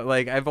is so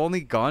like I've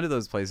only gone to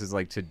those places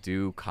like to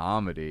do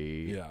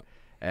comedy. Yeah.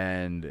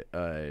 And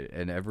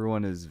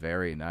everyone is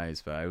very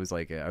nice, but I was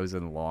in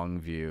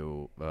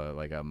Longview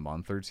like a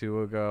month or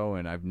two ago,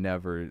 and I've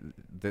never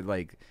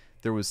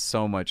there was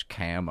so much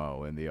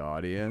camo in the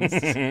audience.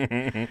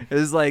 It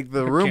was like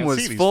the room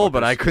was full,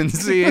 but I couldn't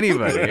see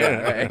anybody. Yeah,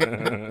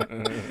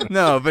 right?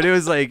 No, but it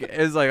was like,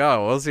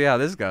 oh, we'll see how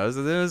this goes,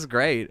 and it was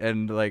great,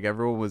 and like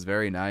everyone was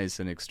very nice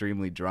and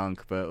extremely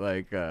drunk, but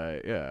like,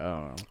 yeah, I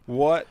don't know.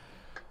 What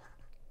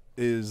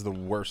is the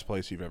worst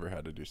place you've ever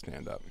had to do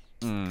stand up?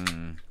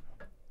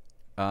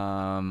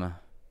 The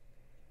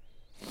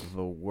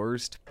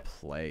worst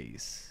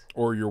place.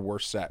 Or your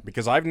worst set?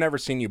 Because I've never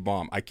seen you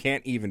bomb. I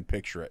can't even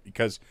picture it.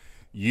 Because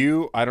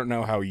I don't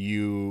know how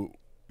you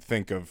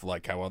think of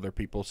like how other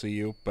people see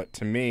you, but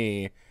to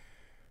me,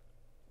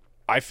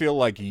 I feel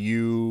like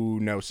you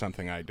know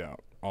something I don't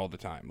all the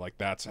time. Like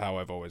that's how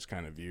I've always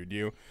kind of viewed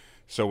you.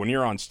 So when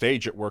you're on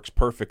stage, it works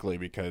perfectly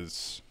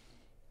because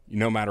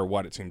no matter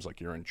what, it seems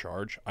like you're in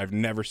charge. I've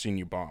never seen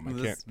you bomb.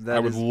 I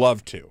would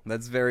love to.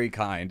 That's very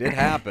kind. It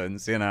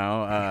happens, you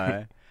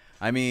know.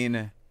 I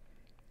mean,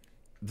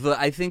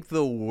 I think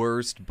the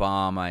worst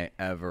bomb I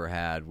ever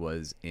had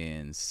was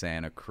in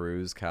Santa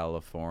Cruz,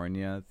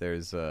 California.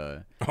 There's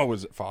a... Oh,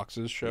 was it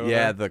Fox's show?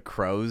 Yeah, the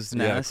Crow's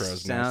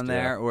Nest down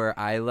there, where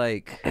I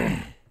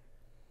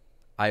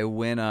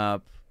went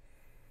up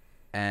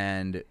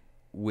and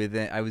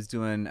I was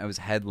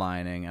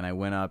headlining, and I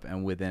went up,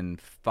 and within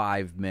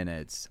 5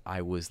 minutes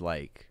I was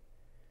like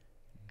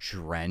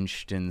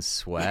drenched in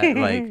sweat,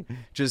 like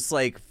just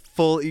like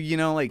full, you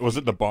know, like, was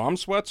it the bomb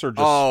sweats or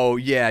just? Oh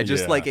yeah,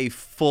 just like a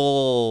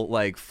full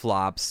like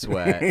flop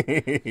sweat.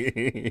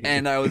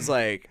 And I was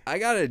like, I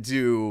gotta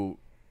do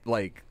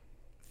like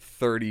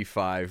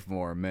 35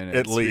 more minutes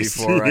at least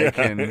before I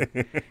can.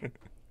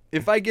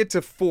 If I get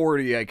to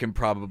 40, I can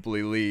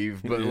probably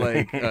leave. But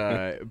like,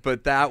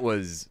 but that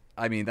was.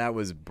 I mean, that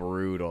was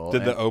brutal.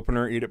 Did the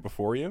opener eat it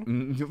before you?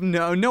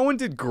 No one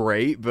did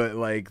great, but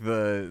like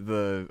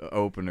the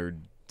opener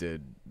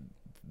did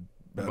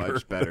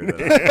much better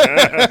than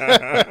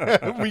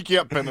I. We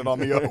can't pin it on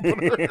the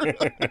opener.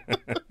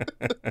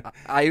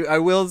 I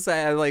will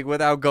say, like,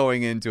 without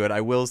going into it,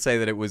 I will say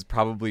that it was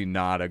probably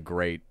not a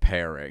great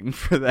pairing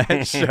for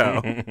that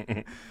show.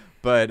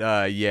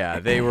 But yeah,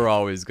 they were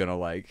always gonna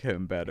like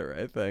him better,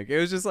 I think. It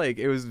was just like,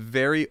 it was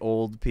very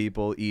old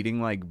people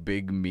eating like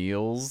big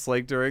meals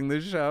like during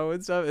the show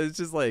and stuff. It's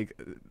just like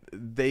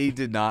they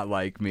did not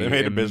like me. They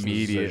made a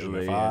business decision.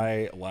 Immediately. If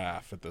I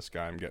laugh at this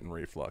guy, I'm getting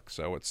reflux,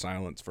 so it's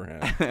silence for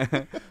him.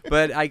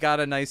 But I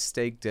got a nice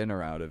steak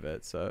dinner out of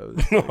it, so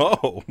it was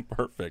oh,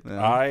 perfect.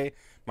 Yeah.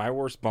 My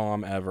worst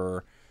bomb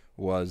ever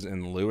was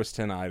in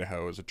Lewiston,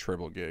 Idaho. It was a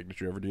triple gig.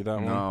 Did you ever do that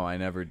one? No, I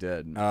never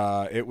did.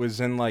 It was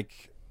in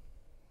like,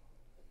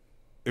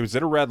 it was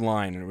at a Red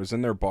Line, and it was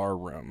in their bar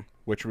room,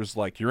 which was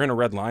like, you're in a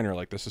Red Line, you're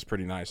like, this is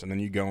pretty nice, and then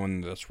you go in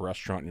this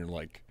restaurant, and you're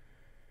like,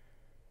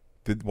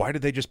 why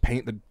did they just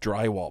paint the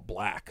drywall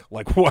black?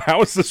 Like,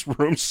 how is this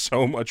room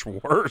so much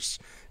worse?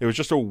 It was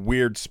just a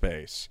weird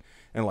space,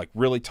 and like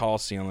really tall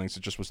ceilings.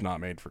 It just was not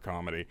made for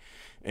comedy.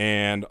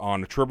 And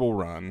on a triple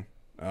run,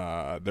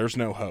 there's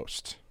no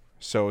host.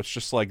 So it's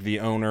just like the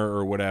owner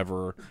or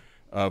whatever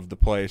of the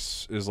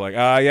place is like,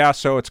 yeah,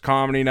 so it's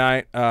comedy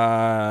night.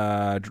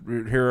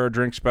 Here are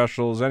drink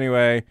specials.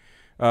 Anyway,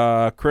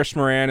 Chris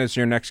Moran is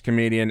your next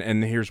comedian.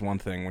 And here's one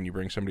thing: when you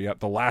bring somebody up,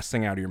 the last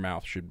thing out of your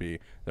mouth should be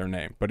their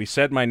name. But he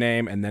said my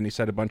name, and then he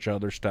said a bunch of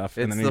other stuff.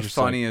 It's and then the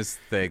funniest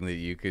thing that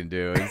you can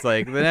do. It's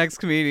like, the next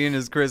comedian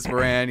is Chris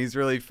Moran. He's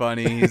really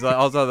funny. He's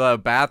also, the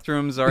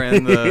bathrooms are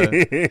in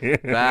the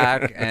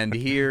back, and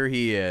here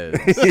he is.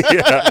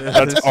 Yeah,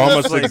 that's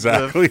almost like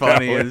exactly the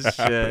funniest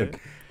how it shit. happened.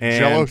 And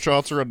Jello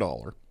shots are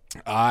 $1.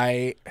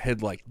 I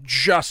had like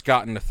just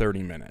gotten to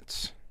 30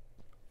 minutes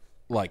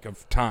like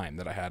of time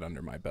that I had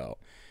under my belt.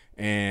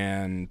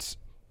 And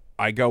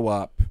I go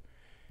up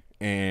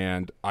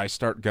and I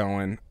start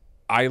going.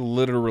 I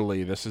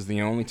literally, this is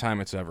the only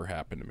time it's ever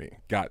happened to me,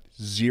 got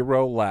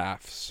 0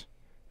 laughs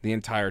the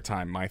entire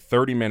time. My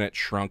 30 minutes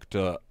shrunk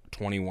to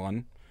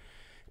 21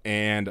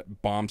 and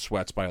bomb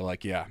sweats by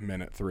like,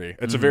 minute 3.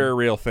 It's a very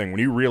real thing. When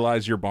you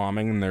realize you're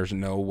bombing and there's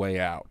no way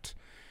out,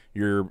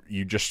 you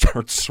just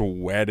start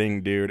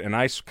sweating, dude. And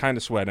I kind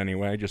of sweat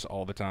anyway, just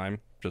all the time,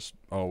 just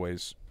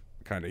always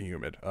kind of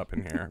humid up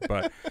in here.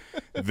 But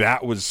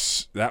that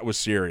was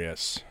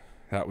serious.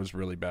 That was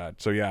really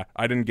bad. So yeah,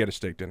 I didn't get a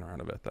steak dinner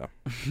out of it though.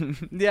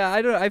 Yeah,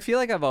 I feel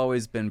like I've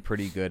always been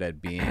pretty good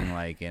at being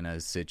like in a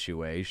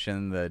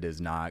situation that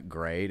is not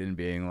great and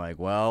being like,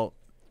 well,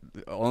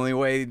 the only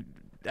way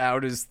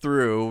out is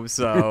through.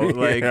 So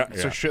like,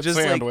 It's a shit just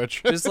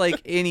sandwich. Like, just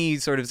like any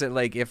sort of,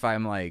 like, if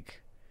I'm like,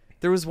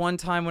 there was one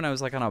time when I was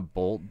like on a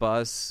Bolt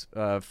bus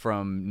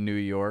from New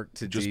York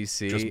to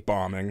DC, just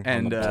bombing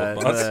and on the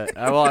Bolt bus.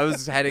 I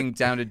was heading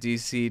down to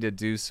DC to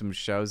do some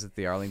shows at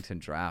the Arlington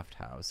Draft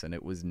House, and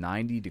it was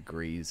 90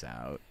 degrees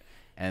out,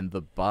 and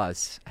the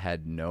bus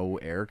had no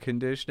air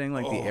conditioning.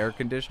 Like, the air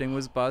conditioning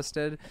was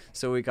busted.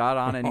 So we got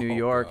on in New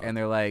York, and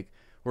they're like,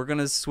 we're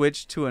gonna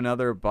switch to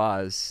another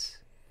bus,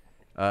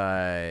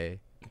 but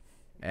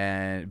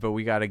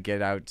we got to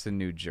get out to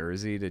New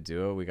Jersey to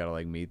do it. We got to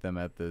like meet them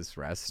at this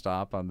rest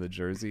stop on the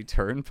Jersey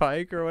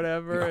Turnpike or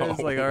whatever. No. It's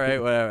like, all right,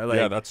 whatever. Like,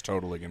 yeah, that's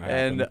totally gonna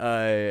happen.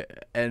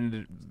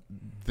 And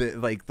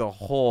the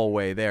whole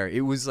way there, it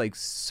was like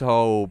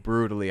so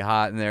brutally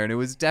hot in there, and it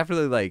was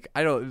definitely like,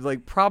 I don't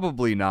like,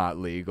 probably not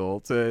legal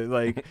to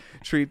like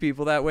treat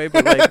people that way,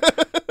 but like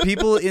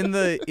people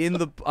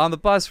on the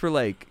bus were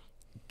like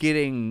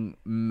getting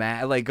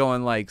mad, like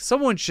going like,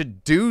 someone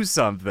should do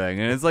something,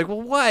 and it's like, well,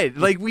 what?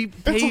 Like, we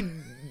paid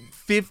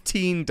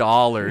 $15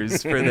 for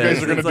this. You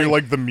guys are gonna do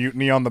like the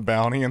Mutiny on the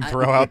Bounty and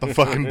throw out the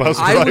fucking bus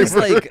driver.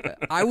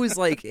 I was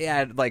like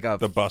at like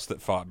the bus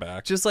that fought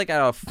back, just like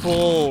at a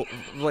full,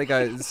 like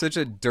such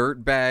a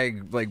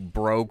dirtbag, like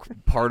broke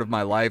part of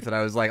my life that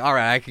I was like, all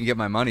right, I can get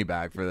my money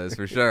back for this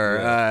for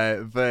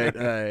sure.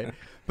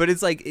 But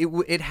it's like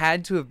it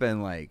had to have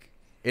been like.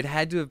 It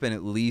had to have been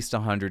at least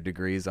 100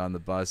 degrees on the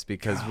bus,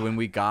 because when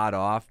we got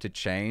off to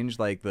change,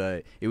 like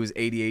it was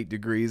 88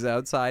 degrees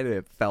outside, and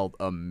it felt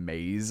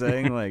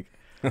amazing. Like,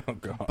 oh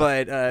god.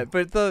 But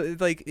the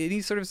like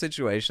any sort of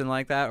situation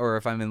like that, or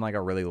if I'm in like a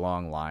really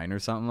long line or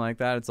something like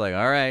that, it's like,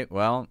 all right,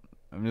 well,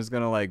 I'm just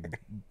gonna like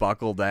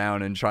buckle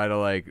down and try to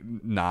like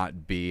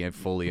not be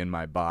fully in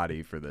my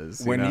body for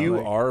this. When you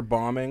like, are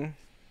bombing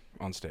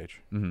on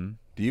stage, mm-hmm.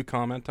 do you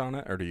comment on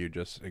it or do you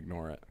just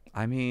ignore it?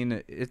 I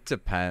mean, it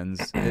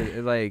depends.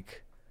 I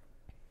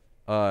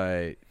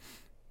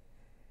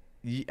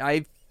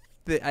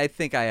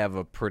think I have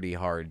a pretty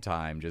hard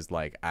time just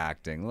like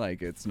acting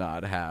like it's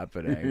not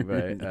happening,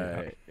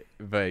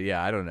 but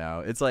yeah, I don't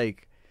know. It's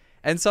like,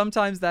 and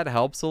sometimes that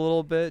helps a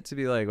little bit to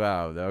be like,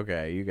 wow,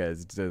 okay, you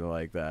guys didn't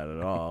like that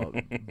at all.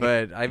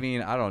 But I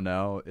mean, I don't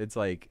know. It's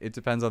like, it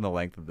depends on the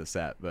length of the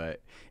set. But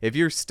if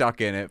you're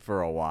stuck in it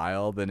for a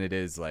while, then it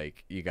is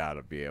like, you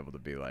gotta be able to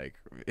be like,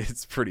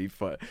 it's pretty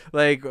fun.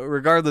 Like,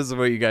 regardless of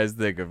what you guys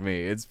think of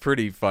me, it's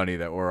pretty funny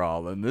that we're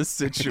all in this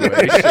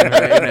situation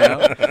right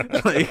now.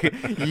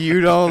 Like,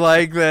 you don't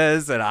like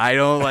this, and I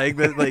don't like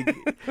this. Like,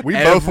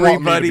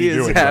 everybody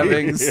is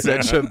having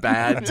such a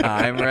bad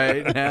time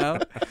right now.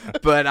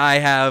 But I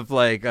have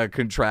like a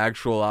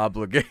contractual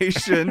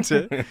obligation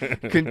to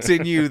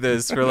continue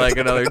this for like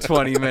another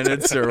 20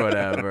 minutes or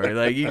whatever.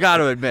 Like, you got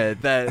to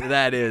admit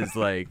that is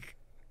like,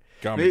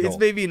 it's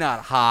maybe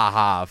not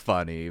ha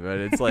funny, but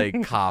it's like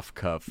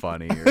Kafka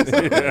funny or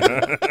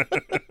something.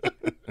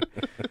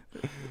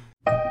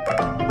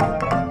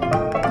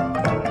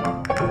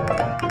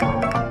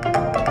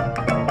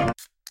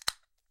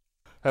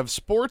 Have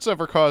sports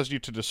ever caused you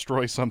to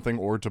destroy something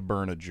or to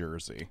burn a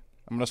jersey?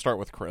 I'm going to start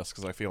with Chris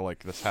because I feel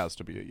like this has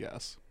to be a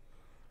yes.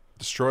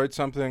 Destroyed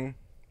something?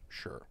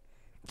 Sure.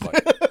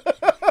 Like,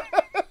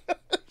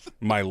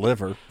 my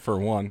liver, for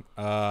one.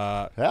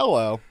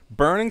 Hello.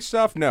 Burning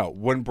stuff? No.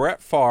 When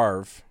Brett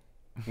Favre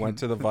went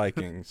to the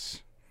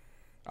Vikings,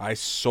 I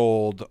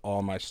sold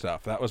all my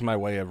stuff. That was my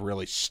way of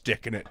really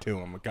sticking it to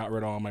him. I got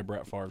rid of all my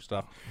Brett Favre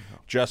stuff.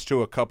 Just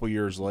to a couple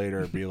years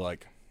later be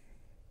like,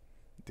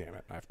 damn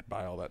it, I have to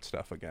buy all that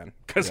stuff again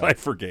because I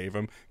forgave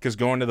him. Because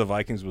going to the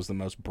Vikings was the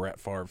most Brett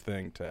Favre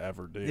thing to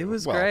ever do. It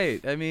was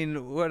great. I mean,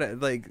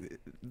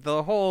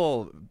 the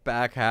whole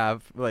back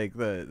half,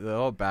 the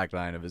whole back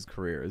line of his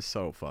career is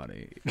so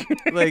funny.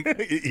 Like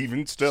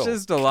even still,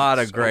 just a lot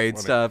of so great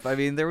funny. stuff. I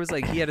mean, there was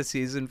he had a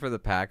season for the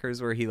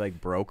Packers where he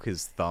broke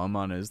his thumb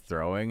on his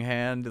throwing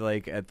hand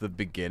at the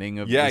beginning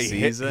of the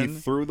season. He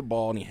threw the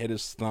ball and he hit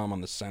his thumb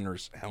on the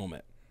center's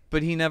helmet.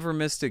 But he never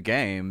missed a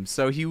game,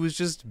 so he was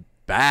just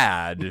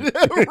bad.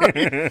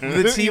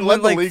 The team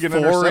went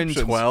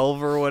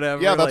 4-12 or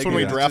whatever. Yeah, that's when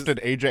we drafted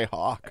AJ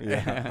Hawk.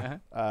 Yeah.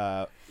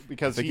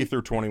 Because I think he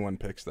threw 21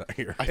 picks that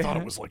year. I thought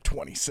it was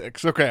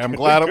 26. Okay, I'm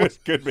glad it was.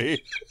 Could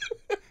be.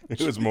 It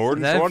was more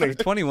than 20.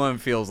 21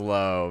 feels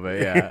low, but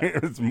yeah.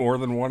 It's more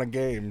than one a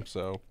game,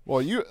 so.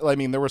 Well,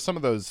 there were some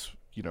of those,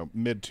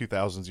 mid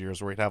 2000s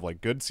years where he'd have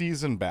good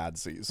season, bad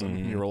season.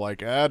 Mm-hmm. You were like,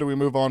 do we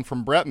move on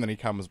from Brett? And then he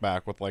comes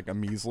back with a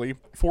measly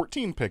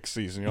 14 pick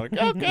season. You're like,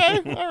 okay,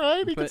 all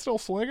right, he can still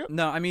sling it.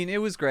 No, I mean, it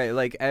was great.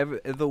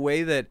 The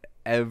way that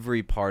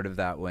every part of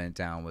that went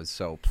down was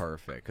so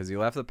perfect because he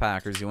left the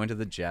Packers, he went to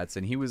the Jets,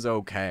 and he was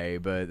okay,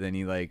 but then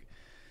he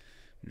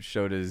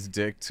showed his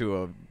dick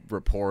to a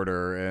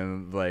reporter,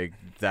 and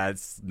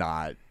that's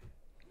not.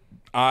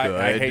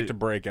 I hate to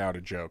break out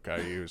a joke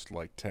I used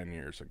 10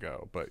 years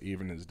ago, but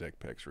even his dick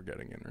pics were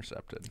getting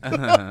intercepted.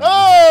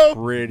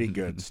 Pretty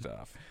good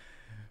stuff.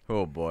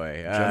 Oh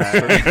boy.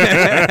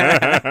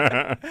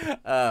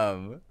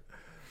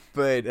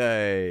 But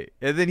and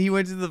then he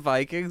went to the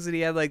Vikings and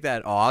he had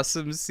that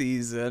awesome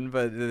season,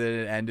 but then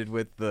it ended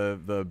with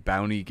the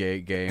Bounty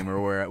Gate game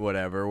or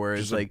whatever.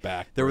 Whereas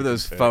there were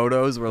those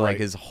photos where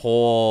his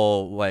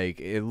whole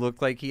it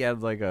looked like he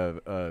had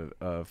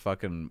a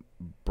fucking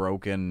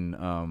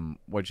broken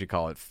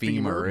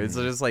femur. It's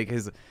just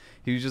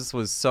he just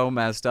was so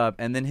messed up.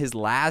 And then his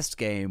last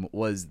game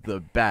was the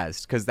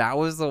best because that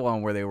was the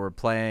one where they were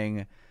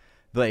playing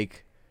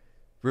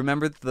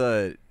remember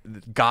the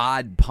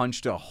God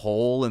punched a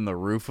hole in the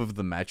roof of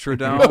the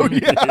Metrodome? Oh,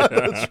 yeah,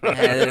 that's right.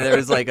 And there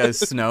was a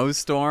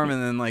snowstorm,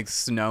 and then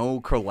snow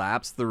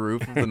collapsed the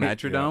roof of the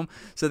Metrodome.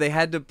 Yeah. So they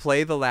had to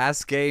play the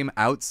last game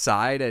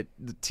outside at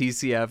the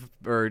TCF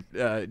or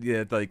the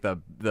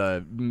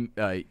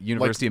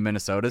University of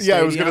Minnesota Stadium.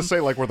 Yeah, I was gonna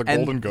say where the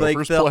Golden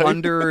Gophers play.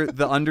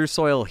 The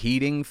undersoil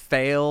heating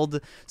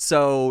failed,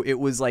 so it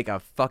was a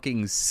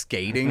fucking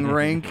skating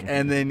rink.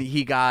 And then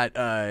he got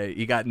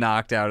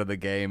knocked out of the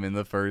game in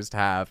the first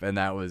half, and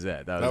that was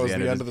it. That was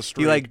the end of the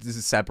streak. He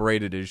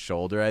separated his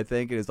shoulder, I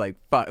think. It was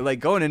fuck.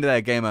 Going into that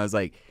game, I was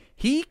like,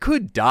 he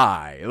could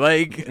die.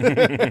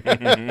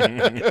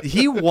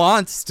 He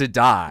wants to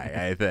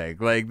die, I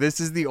think. This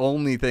is the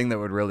only thing that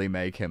would really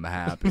make him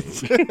happy.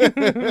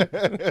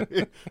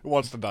 He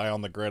wants to die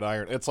on the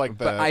gridiron. It's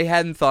But I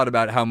hadn't thought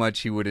about how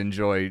much he would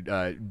enjoy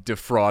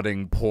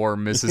defrauding poor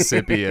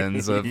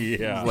Mississippians of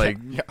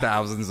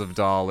thousands of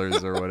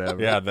dollars or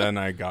whatever. Yeah, then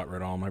I got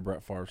rid of all my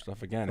Brett Favre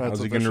stuff again.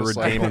 How's he going to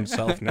redeem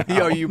himself now?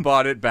 Yo, you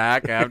bought it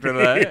back after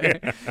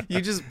that? Yeah. You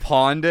just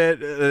pawned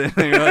it. And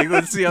you're like,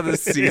 let's see how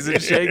this season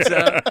shakes out.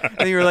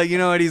 And you were like, you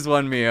know what? He's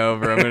won me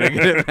over. I'm going to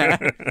get it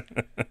back.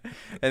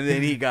 And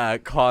then he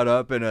got caught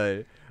up in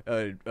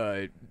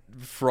a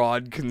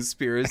fraud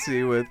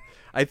conspiracy with,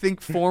 I think,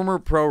 former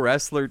pro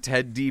wrestler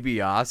Ted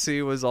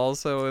DiBiase was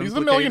also He's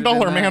the $1 million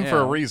man for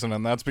a reason,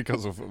 and that's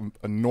because of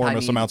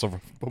enormous amounts of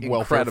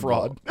welfare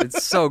fraud.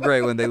 It's so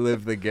great when they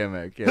live the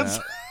gimmick. You know?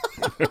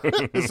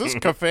 Is this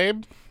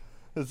kayfabe?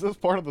 Is this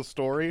part of the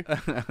story?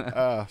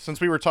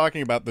 Since we were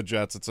talking about the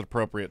Jets, it's an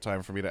appropriate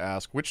time for me to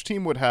ask, which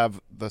team would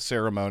have the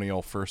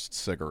ceremonial first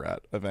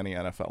cigarette of any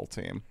NFL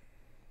team?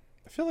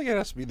 I feel like it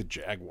has to be the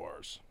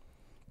Jaguars.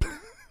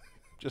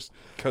 Just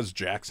because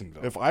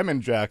Jacksonville. If I'm in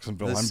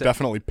Jacksonville, I'm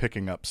definitely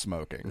picking up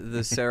smoking.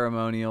 The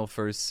ceremonial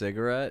first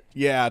cigarette?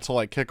 Yeah,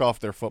 to kick off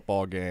their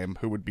football game,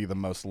 who would be the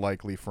most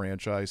likely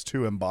franchise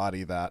to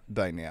embody that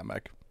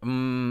dynamic?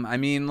 I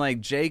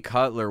mean, Jay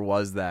Cutler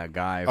was that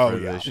guy for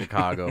the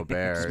Chicago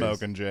Bears.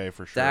 Smoking Jay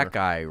for sure. That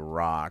guy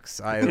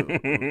rocks. I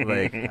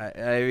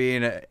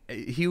mean,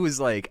 he was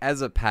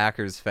as a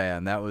Packers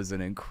fan, that was an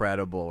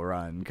incredible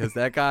run because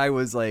that guy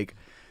was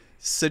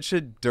such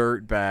a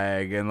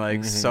dirtbag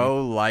and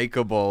so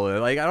likable.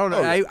 I don't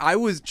know. I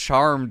was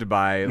charmed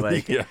by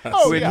when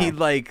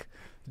he'd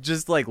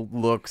just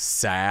look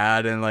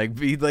sad and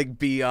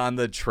be on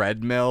the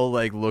treadmill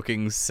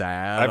looking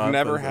sad. I've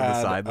never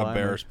had a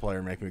Bears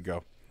player make me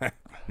go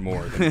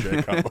more than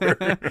Jay Cutler.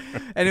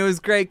 And it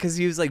was great because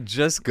he was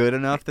just good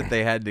enough that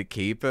they had to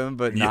keep him,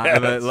 but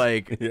not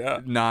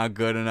not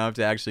good enough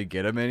to actually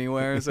get him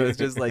anywhere. So it's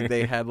just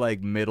they had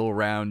middle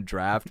round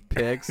draft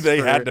picks.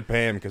 They had to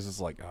pay him because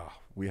it's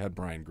we had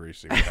Brian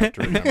Greasy. We have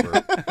to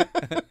remember.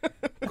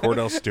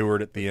 Cordell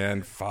Stewart at the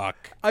end.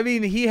 Fuck. I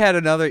mean, he had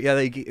another,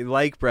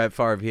 like Brett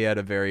Favre, he had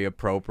a very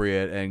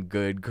appropriate and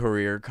good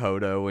career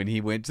coda when he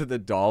went to the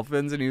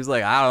Dolphins, and he was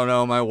like, I don't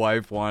know, my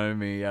wife wanted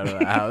me out of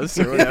the house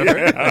or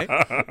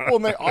whatever.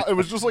 Well, it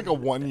was just a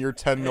 1-year,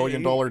 $10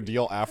 million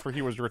deal after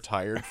he was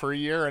retired for a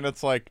year, and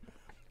it's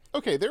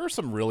okay, there are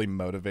some really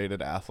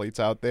motivated athletes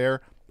out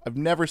there. I've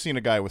never seen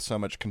a guy with so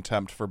much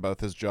contempt for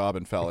both his job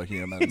and fellow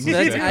humans.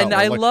 And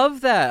I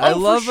love that. I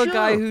love for a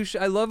guy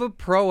sure. I love a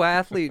pro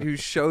athlete who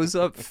shows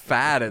up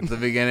fat at the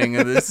beginning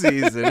of the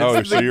season.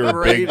 Oh, so you're a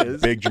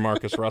greatest. big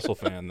Jamarcus Russell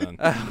fan then?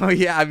 Oh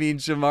yeah, I mean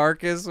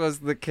Jamarcus was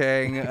the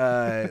king.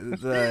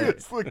 He's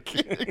the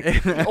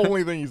king. The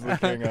only thing he's the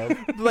king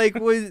of.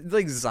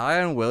 like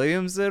Zion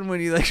Williamson when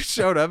he like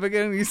showed up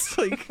again, he's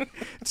like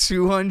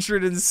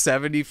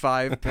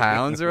 275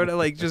 pounds or whatever,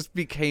 like just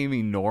became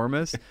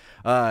enormous.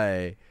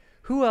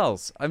 Who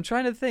else? I'm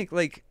trying to think.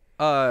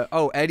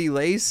 Eddie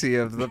Lacy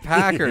of the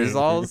Packers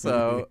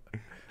also.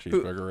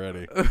 Cheeseburger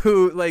Eddie.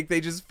 Who like they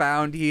just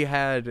found he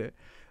had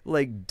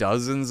like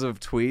dozens of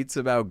tweets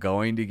about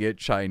going to get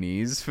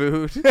Chinese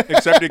food.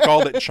 Except he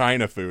called it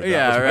China food. That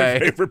Yeah, was right.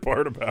 my favorite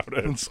part about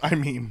it. I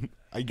mean,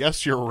 I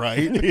guess you're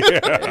right.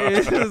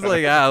 It's just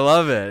like, I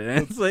love it.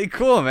 And it's like,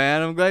 cool,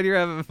 man. I'm glad you're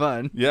having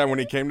fun. Yeah, when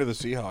he came to the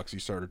Seahawks, he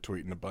started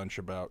tweeting a bunch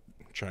about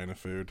China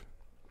food.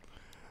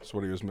 That's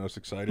what he was most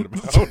excited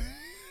about.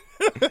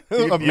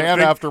 A man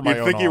after my You'd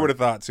own think he heart. would have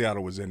thought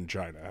Seattle was in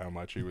China, how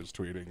much he was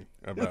tweeting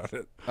about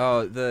it.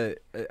 Oh,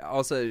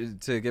 also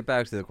to get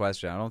back to the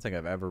question, I don't think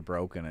I've ever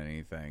broken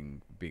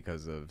anything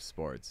because of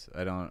sports.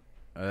 I don't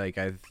like.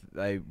 I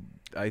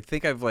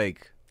think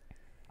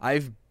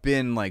I've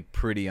been like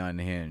pretty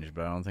unhinged,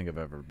 but I don't think I've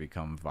ever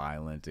become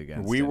violent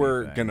against. We were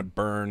anything. gonna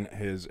burn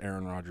his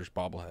Aaron Rodgers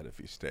bobblehead if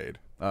he stayed.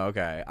 Oh,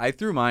 okay, I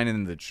threw mine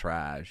in the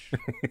trash,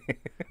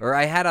 or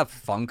I had a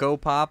Funko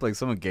Pop. Like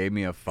someone gave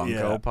me a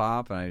Funko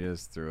Pop, and I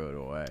just threw it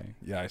away.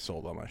 Yeah, I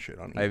sold all my shit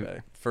on eBay.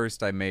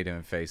 First, I made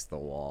him face the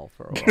wall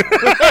for a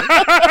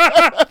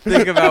while.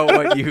 Think about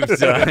what you've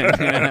done.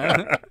 You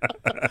know?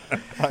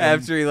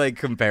 After he like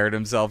compared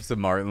himself to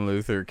Martin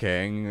Luther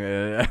King,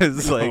 I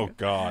was like, oh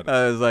God.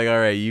 I was like, all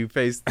right, you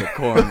faced the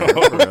corner for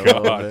a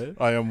little God. bit.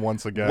 I am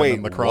once again Wait,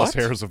 in the what?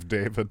 crosshairs of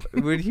David.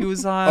 When he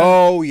was on,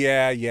 Oh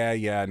yeah.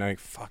 No,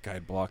 fuck, I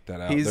blocked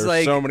that out. He's There's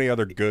like- so many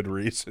other good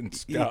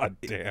reasons. God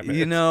damn it.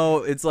 you know,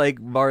 it's like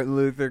Martin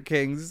Luther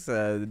King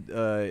said,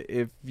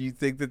 if you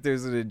think that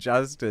there's an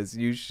injustice,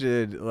 you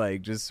should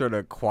like just sort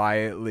of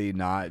quietly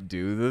not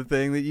do the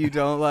thing that you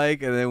don't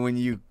like, and then when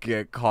you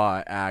get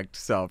caught, act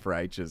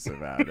self-righteous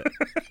about it.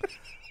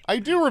 I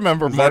do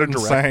remember Was that a Martin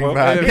direct saying quote?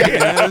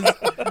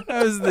 that.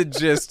 That was the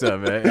gist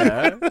of it.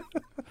 Yeah.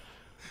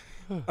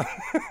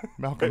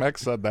 Malcolm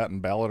X said that in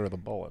Ballad or the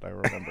Bullet, I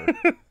remember.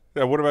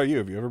 Yeah, what about you?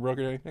 Have you ever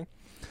broken anything?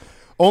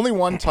 Only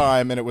one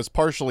time, and it was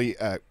partially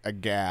a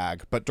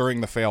gag, but during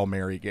the Fail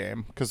Mary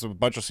game, because a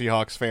bunch of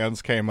Seahawks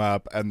fans came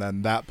up, and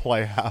then that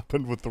play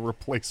happened with the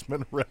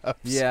replacement refs.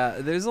 Yeah,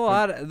 there's a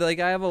lot. Like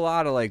I have a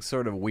lot of like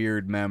sort of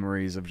weird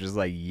memories of just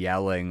like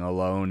yelling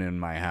alone in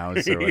my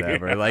house or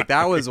whatever. Like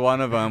that was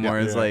one of them where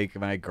it's like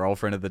my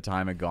girlfriend at the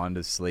time had gone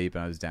to sleep,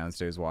 and I was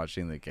downstairs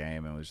watching the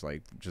game, and was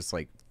like just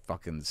like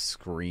fucking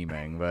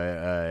screaming.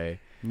 But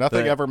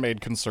Nothing ever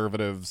made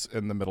conservatives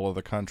in the middle of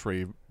the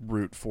country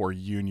root for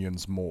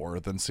unions more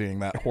than seeing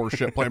that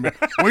horseshit play.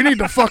 We need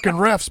the fucking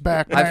refs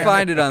back, man. I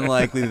find it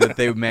unlikely that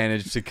they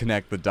managed to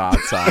connect the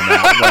dots on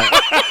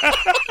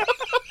that.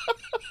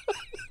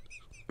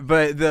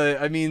 But the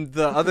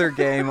other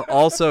game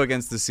also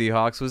against the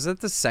Seahawks, was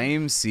it the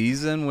same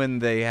season when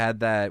they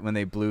had when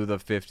they blew the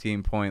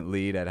 15-point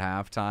lead at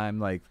halftime?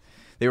 Like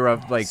they were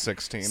up like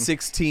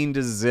 16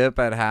 to zip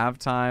at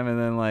halftime, and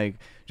then like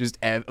just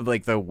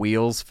like the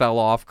wheels fell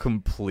off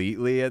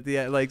completely at the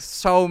end. Like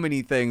so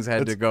many things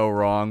had to go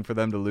wrong for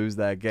them to lose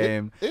that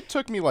game. It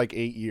took me like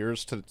 8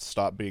 years to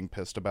stop being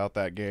pissed about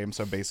that game.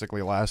 So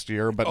basically last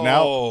year, but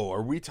now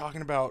are we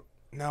talking about?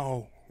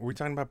 No, are we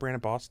talking about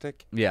Brandon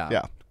Bostic?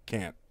 Yeah.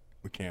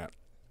 We can't.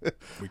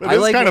 I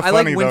like kind of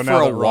funny, went though, for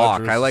now a that walk.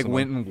 Rodgers I like is in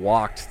went and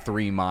walked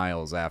 3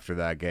 miles after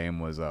that game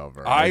was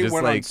over. I just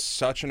went on like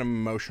such an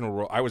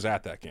emotional I was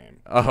at that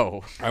game.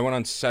 oh, I went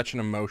on such an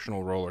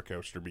emotional roller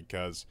coaster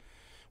because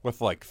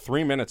with like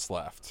 3 minutes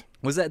left,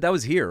 that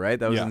was here, right?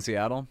 That was Yeah. in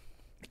Seattle.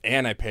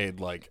 and I paid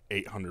like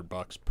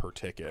 $800 per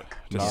ticket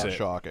to not sit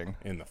shocking.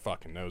 in the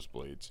fucking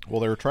nosebleeds. Well,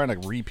 they were trying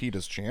to repeat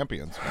as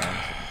champions, man.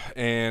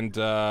 And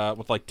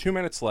with like 2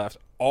 minutes left,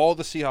 all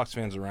the Seahawks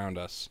fans around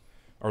us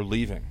are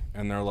leaving,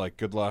 and they're like,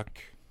 "Good luck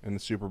in the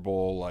Super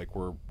Bowl. Like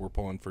we're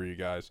pulling for you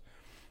guys."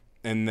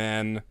 And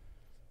then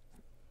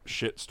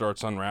shit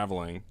starts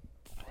unraveling.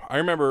 I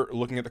remember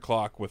looking at the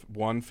clock with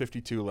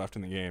 1:52 left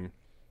in the game,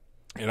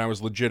 and I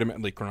was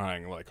legitimately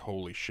crying, like,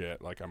 "Holy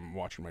shit! Like I'm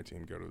watching my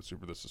team go to the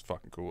Super. This is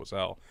fucking cool as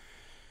hell."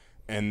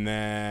 And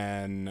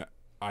then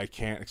I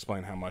can't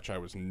explain how much I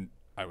was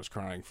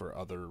crying for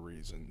other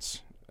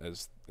reasons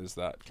as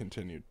that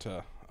continued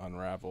to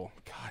unravel.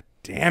 God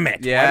damn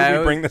it! Yeah, Why did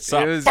we bring this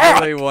up? It was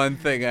Fuck! really one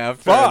thing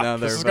after Fuck!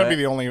 another. This is going to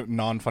be the only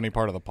non-funny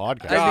part of the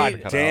podcast.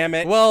 God damn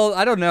it! Well,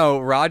 I don't know.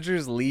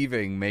 Rogers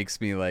leaving makes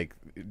me like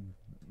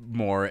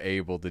more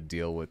able to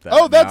deal with that.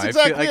 Oh, that's now.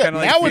 exactly I it.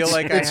 kinda, Now feel it's-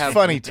 like it's I have,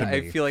 funny to I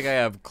me. feel like I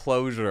have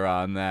closure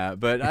on that.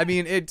 But I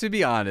mean, to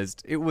be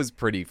honest, it was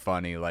pretty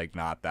funny. Like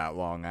not that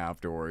long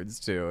afterwards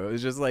too. It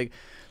was just like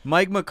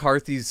Mike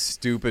McCarthy's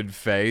stupid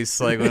face,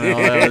 like when all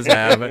that was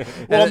happening.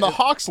 Well, and the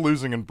Hawks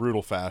losing in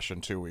brutal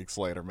fashion 2 weeks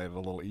later made it a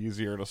little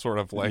easier to sort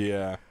of like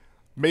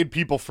made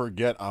people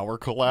forget our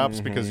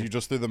collapse because you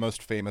just threw the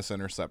most famous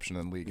interception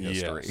in league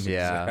history.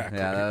 Yeah, exactly.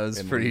 that was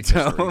In pretty league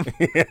dumb.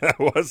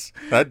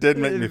 That did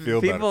make me feel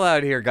better. People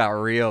out here got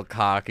real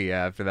cocky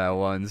after that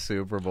one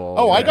Super Bowl.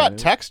 Oh, I man. got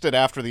texted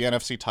after the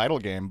NFC title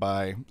game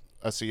by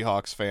a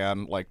Seahawks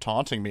fan, like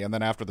taunting me, and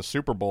then after the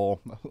Super Bowl,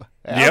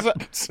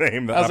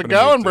 Same. How's it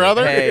going,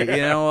 brother? Hey,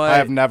 you know what? I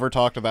have never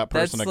talked to that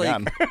person That's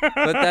again.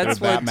 But that's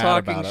They're that what mad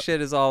talking about it.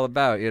 shit is all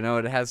about. You know,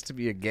 it has to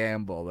be a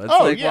gamble. That's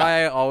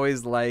why I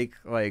always like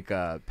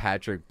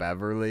Patrick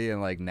Beverley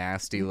and like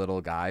nasty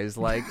little guys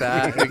like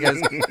that,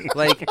 because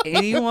like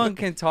anyone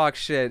can talk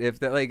shit if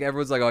they're like,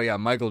 everyone's like, oh yeah,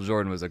 Michael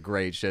Jordan was a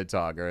great shit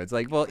talker. It's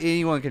like, well,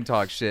 anyone can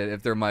talk shit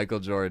if they're Michael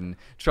Jordan.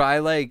 Try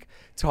like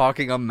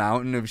talking a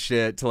mountain of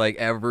shit to like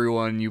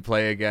everyone you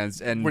play against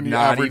and When you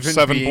not average even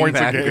 7 being points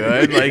a that game.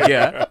 good. Like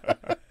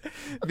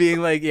being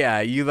like,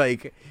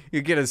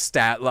 you get a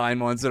stat line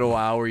once in a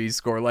while where you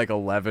score like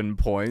 11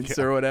 points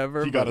or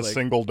whatever. He got a like,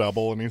 single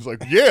double, and he's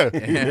like, yeah.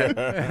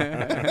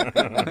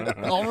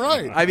 All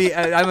right. I mean,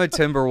 I'm a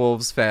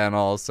Timberwolves fan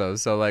also,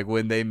 so like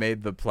when they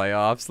made the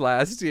playoffs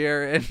last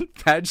year and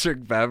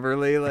Patrick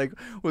Beverley like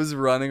was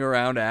running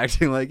around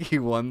acting like he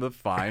won the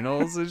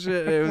finals and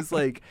shit, it was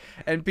like,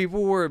 and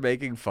people were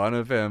making fun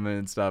of him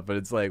and stuff, but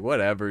it's like,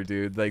 whatever,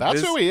 dude. Like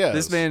That's who he is.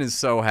 This man is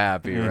so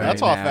happy right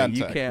That's now. authentic.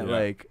 You can't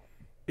like.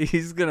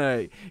 He's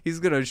gonna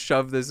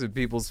shove this in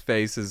people's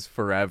faces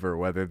forever,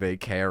 whether they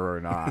care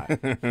or not.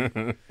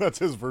 That's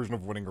his version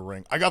of winning a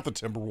ring. I got the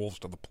Timberwolves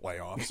to the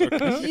playoffs.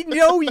 You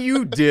know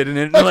you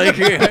didn't. Like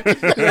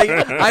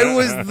I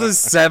was the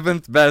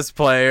 7th best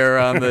player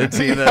on the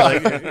team.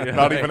 That,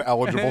 Not even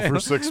eligible for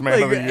Sixth Man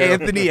like of the Year.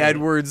 Anthony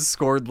Edwards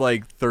scored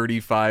like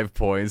 35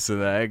 points in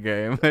that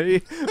game.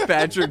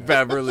 Patrick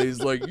Beverley's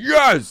like,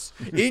 yes,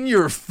 in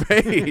your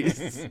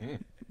face.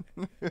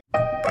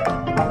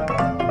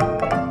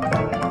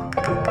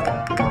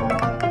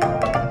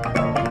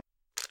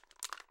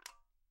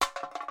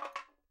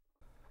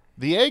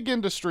 The egg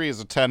industry is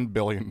a $10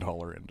 billion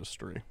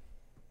industry.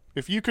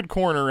 If you could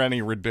corner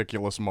any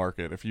ridiculous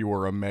market, if you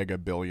were a mega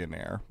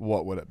billionaire,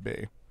 what would it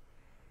be?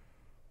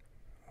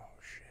 Oh,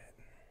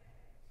 shit.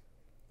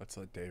 Let's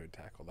let David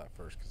tackle that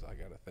first, because I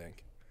got to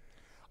think.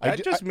 I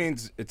That just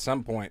means at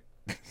some point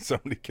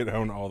somebody could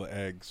own all the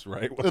eggs,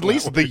 right? At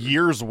least the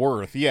year's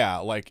worth, yeah.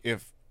 Like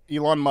if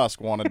Elon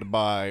Musk wanted to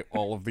buy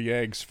all of the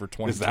eggs for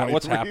 2023. Is that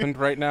what's happened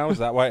right now? Is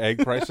that why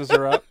egg prices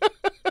are up?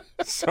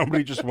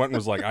 Somebody just went and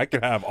was like, I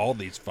could have all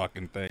these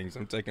fucking things.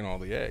 I'm taking all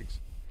the eggs.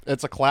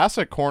 It's a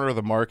classic corner of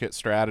the market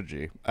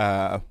strategy.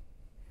 I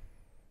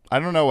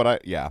don't know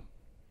what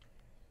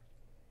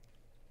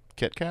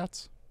Kit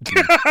Kats?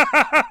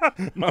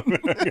 I'm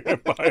gonna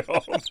buy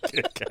all of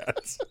Kit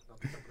Kats.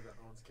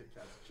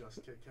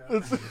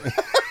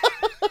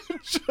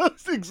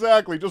 Just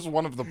exactly, just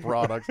one of the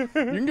products. You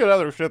can get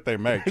other shit they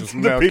make. Just The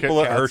no people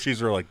Kit at Kats.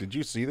 Hershey's are like, did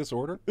you see this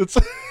order?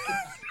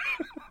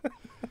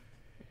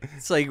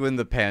 It's like when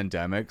the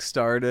pandemic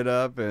started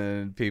up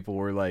and people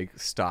were like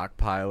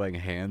stockpiling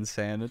hand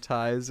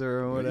sanitizer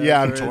or whatever.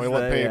 Yeah, and It's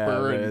toilet like,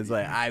 paper. but it's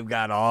like, I've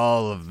got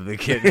all of the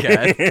Kit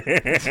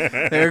Kats.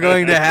 They're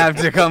going to have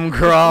to come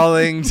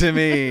crawling to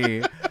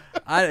me.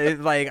 I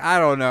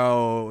don't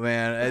know,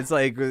 man. It's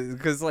like,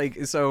 because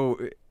like, so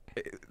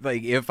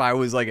like if I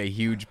was like a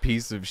huge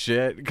piece of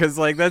shit, because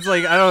like that's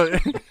like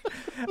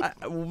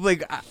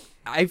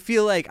I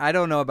feel like I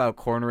don't know about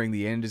cornering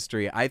the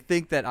industry. I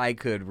think that I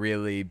could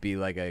really be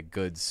like a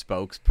good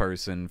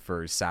spokesperson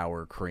for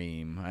sour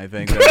cream. I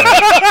think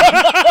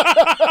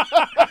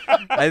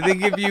I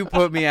think if you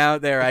put me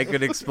out there, I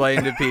could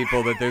explain to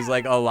people that there's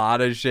like a lot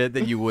of shit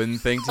that you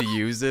wouldn't think to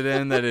use it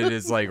in that it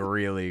is like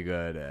really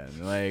good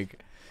in.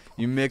 Like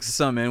you mix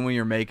some in when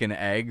you're making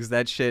eggs,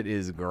 that shit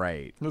is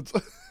great. It's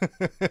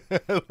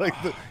like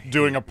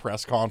doing a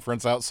press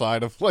conference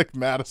outside of like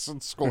Madison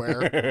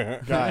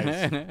Square.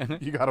 Guys,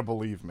 you gotta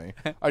believe me.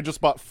 I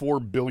just bought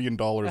 $4 billion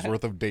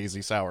worth of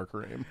Daisy sour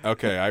cream.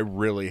 Okay, I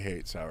really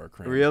hate sour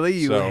cream. Really?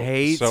 You So-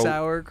 hate so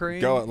sour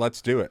cream? Go.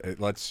 Let's do it.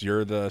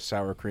 You're the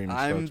sour cream.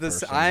 I'm the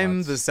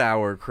spokesperson.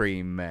 sour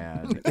cream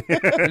man.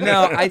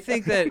 No, I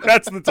think that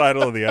That's the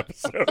title of the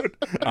episode.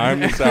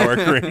 I'm the sour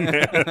cream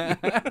man.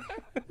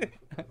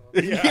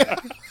 Yeah.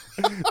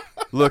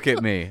 look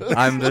at me.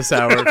 I'm the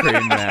sour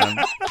cream man.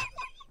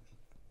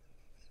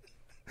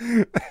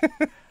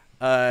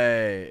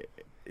 I'm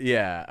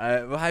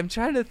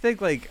trying to think.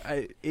 Like,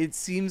 it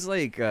seems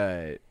like.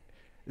 Have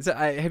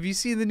you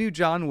seen the new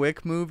John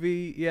Wick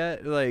movie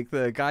yet? Like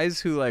the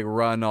guys who like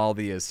run all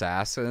the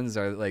assassins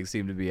are like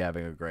seem to be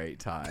having a great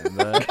time.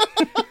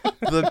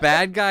 The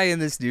bad guy in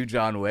this new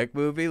John Wick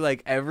movie,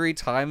 like every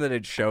time that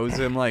it shows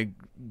him like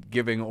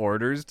giving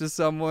orders to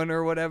someone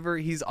or whatever,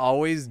 he's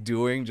always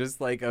doing just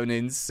like an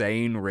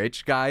insane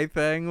rich guy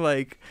thing.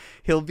 Like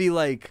he'll be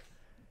like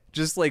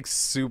just like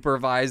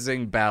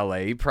supervising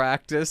ballet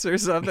practice or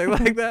something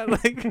like that.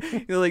 Like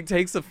he like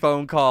takes a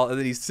phone call and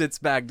then he sits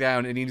back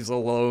down and he's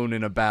alone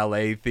in a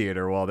ballet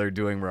theater while they're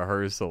doing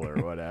rehearsal or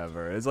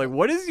whatever. It's like,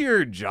 what is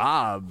your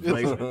job?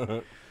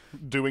 Like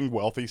doing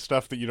wealthy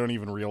stuff that you don't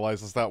even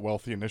realize is that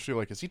wealthy initially.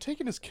 Like, is he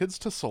taking his kids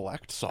to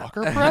select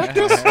soccer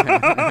practice?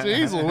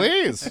 Jeez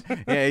Louise.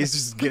 Yeah, he's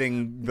just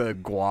getting the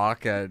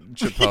guac at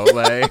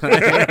Chipotle.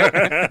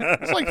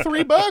 It's like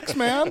 $3,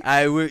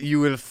 man. You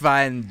will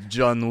find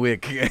John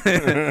Wick.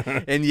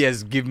 And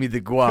yes, give me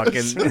the guac.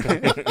 And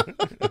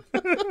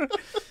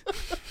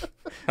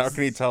How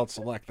can he tell it's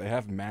select? They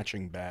have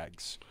matching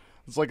bags.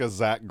 It's like a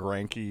Zach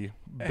Greinke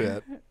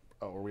bit.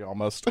 Oh, are we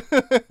almost?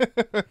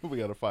 We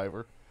got a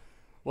 $5.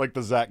 Like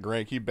the Zach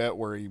Greinke bit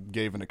where he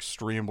gave an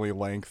extremely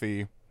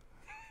lengthy,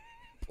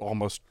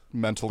 almost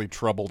mentally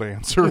troubled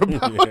answer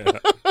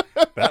about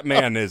That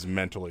man is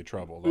mentally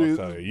troubled, I'll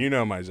tell you. You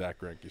know my Zach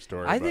Greinke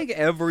story. I think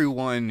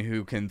everyone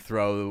who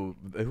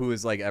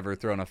has like ever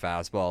thrown a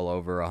fastball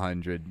over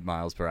 100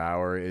 miles per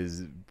hour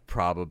is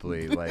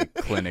probably like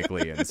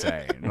clinically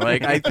insane.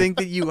 Like, I think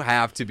that you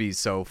have to be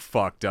so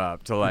fucked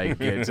up to like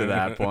get to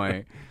that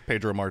point.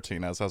 Pedro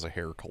Martinez has a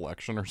hair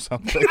collection or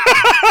something.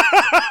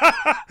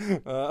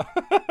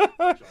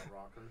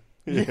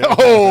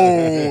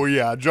 Oh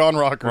yeah, John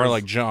Rocker. More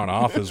like John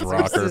off his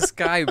rocker. There's this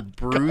guy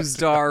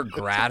Bruzdar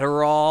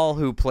Gratterall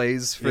who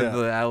plays for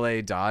the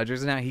LA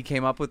Dodgers now. He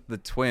came up with the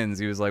Twins.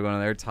 He was like one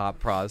of their top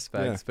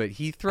prospects, but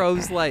he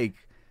throws I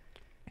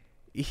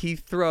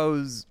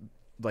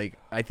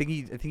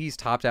think he's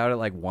topped out at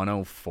like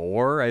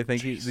 104. I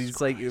think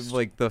he's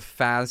like the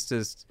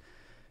fastest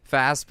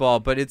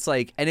fastball, but it's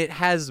like, and it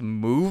has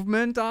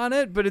movement on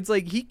it, but it's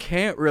like he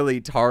can't really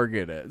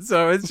target it.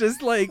 So it's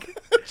just like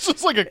it's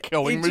just like a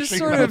killing machine. Just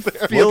sort of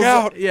feels,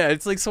 yeah,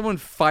 it's like someone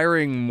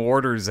firing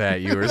mortars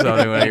at you or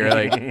something when you're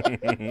like,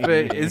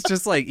 but it's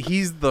just like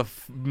he's the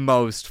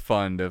most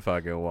fun to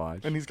fucking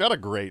watch. And he's got a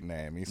great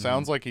name. He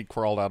sounds like he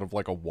crawled out of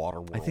like a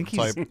Waterworld. I think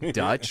he's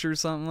Dutch or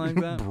something like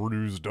that.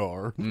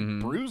 Bruzdar.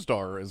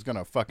 Bruzdar is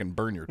gonna fucking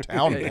burn your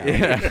town down.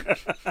 Yeah.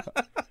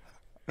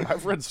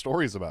 I've read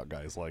stories about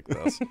guys like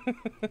this.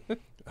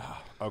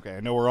 Okay, I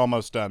know we're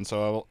almost done,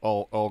 so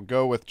I'll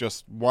go with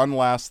just one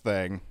last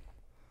thing.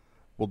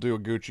 We'll do a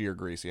Gucci or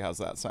Greasy. How's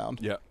that sound?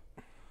 Yeah.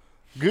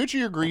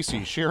 Gucci or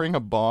Greasy, sharing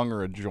a bong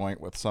or a joint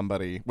with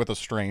somebody, with a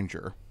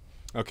stranger.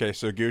 Okay,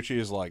 so Gucci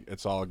is like,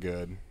 it's all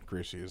good.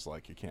 Greasy is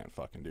like, you can't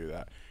fucking do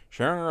that.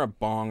 Sharing a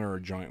bong or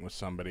a joint with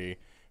somebody,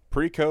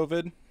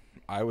 pre-COVID,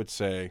 I would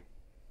say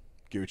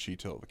Gucci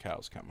till the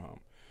cows come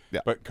home.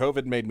 Yeah. But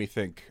COVID made me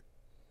think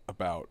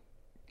about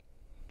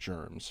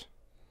germs,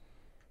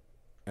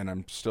 and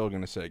I'm still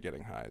gonna say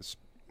getting high is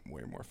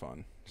way more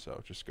fun,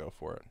 so just go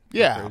for it.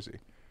 Yeah. Go crazy.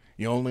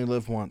 You only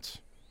live once.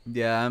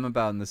 Yeah, I'm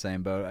about in the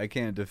same boat. I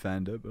can't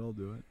defend it, but I'll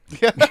do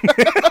it.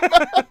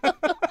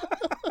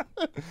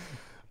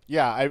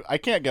 Yeah, I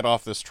can't get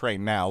off this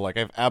train now. Like,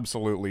 I've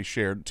absolutely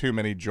shared too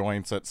many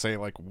joints at, say,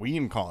 like,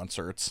 Ween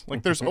concerts.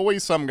 Like, there's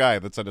always some guy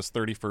that's at his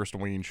 31st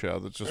Ween show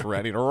that's just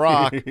ready to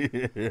rock.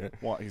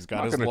 Well, he's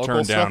got his local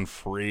turn down stuff.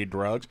 free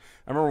drugs.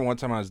 I remember one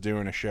time I was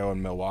doing a show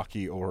in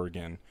Milwaukee,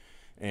 Oregon,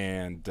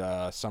 and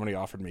somebody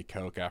offered me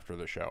Coke after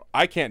the show.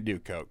 I can't do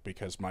Coke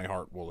because my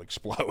heart will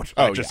explode.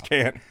 I just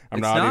can't.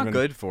 It's not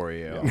good for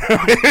you.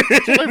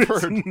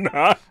 It's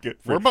not good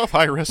for We're both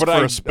high risk but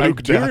for I a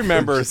spook do death.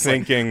 remember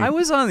thinking... I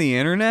was on the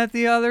internet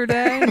the other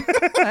day.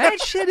 That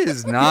shit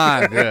is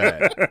not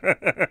good.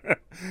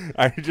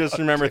 I just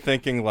remember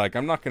thinking, like,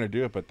 I'm not going to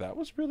do it, but that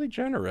was really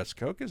generous.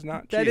 Coke is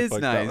not cheap. That is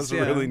like, nice. That was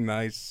really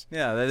nice.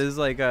 Yeah, that is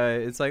like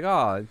it's like,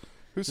 oh...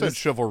 Who said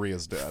chivalry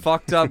is dead?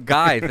 Fucked up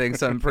guy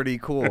thinks I'm pretty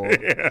cool.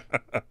 Yeah.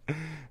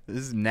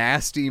 This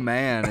nasty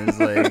man is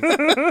like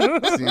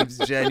seems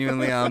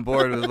genuinely on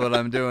board with what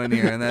I'm doing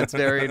here, and that's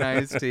very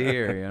nice to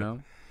hear, you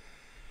know.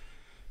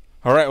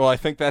 All right, well, I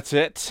think that's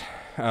it.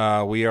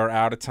 We are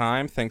out of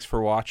time. Thanks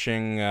for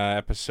watching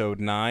episode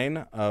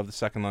 9 of the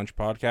Second Lunch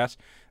Podcast.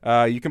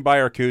 You can buy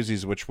our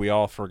koozies, which we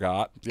all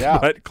forgot. Yeah,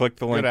 but click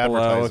the link Good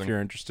below if you're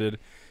interested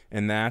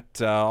in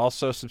that.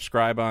 Also,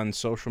 subscribe on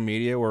social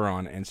media. We're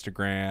on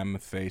Instagram,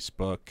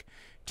 Facebook,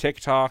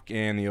 TikTok,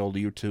 and the old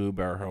YouTube,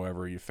 or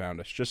however you found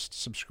us. Just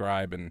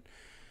subscribe, and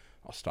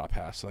I'll stop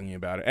hassling you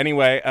about it.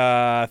 Anyway,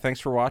 thanks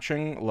for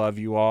watching. Love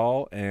you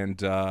all. And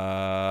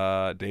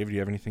Dave, do you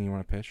have anything you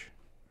want to pitch?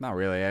 Not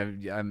really.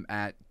 I'm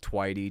at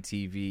Tveite,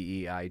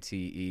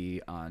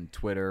 Tveite on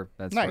Twitter.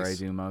 That's nice. where I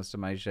do most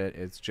of my shit.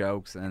 It's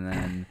jokes and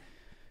then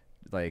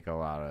like a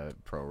lot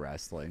of pro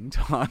wrestling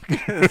talk.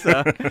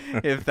 So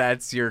if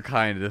that's your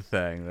kind of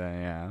thing,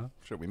 then yeah.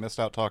 Shit, we missed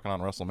out talking on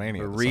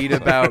WrestleMania. Read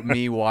about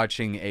me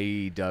watching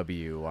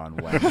AEW on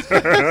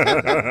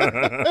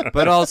Wednesday.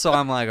 But also,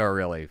 I'm like a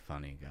really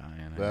funny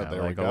guy, and I have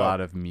like a lot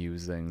of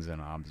musings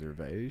and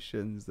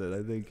observations that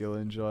I think you'll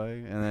enjoy.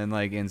 And then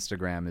like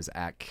Instagram is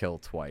at Kill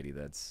Tveite.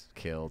 That's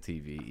Kill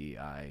Tveite,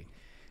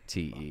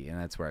 and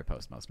that's where I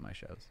post most of my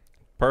shows.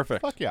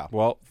 Perfect. Fuck yeah.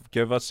 Well,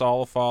 give us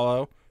all a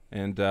follow,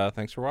 and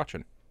thanks for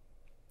watching.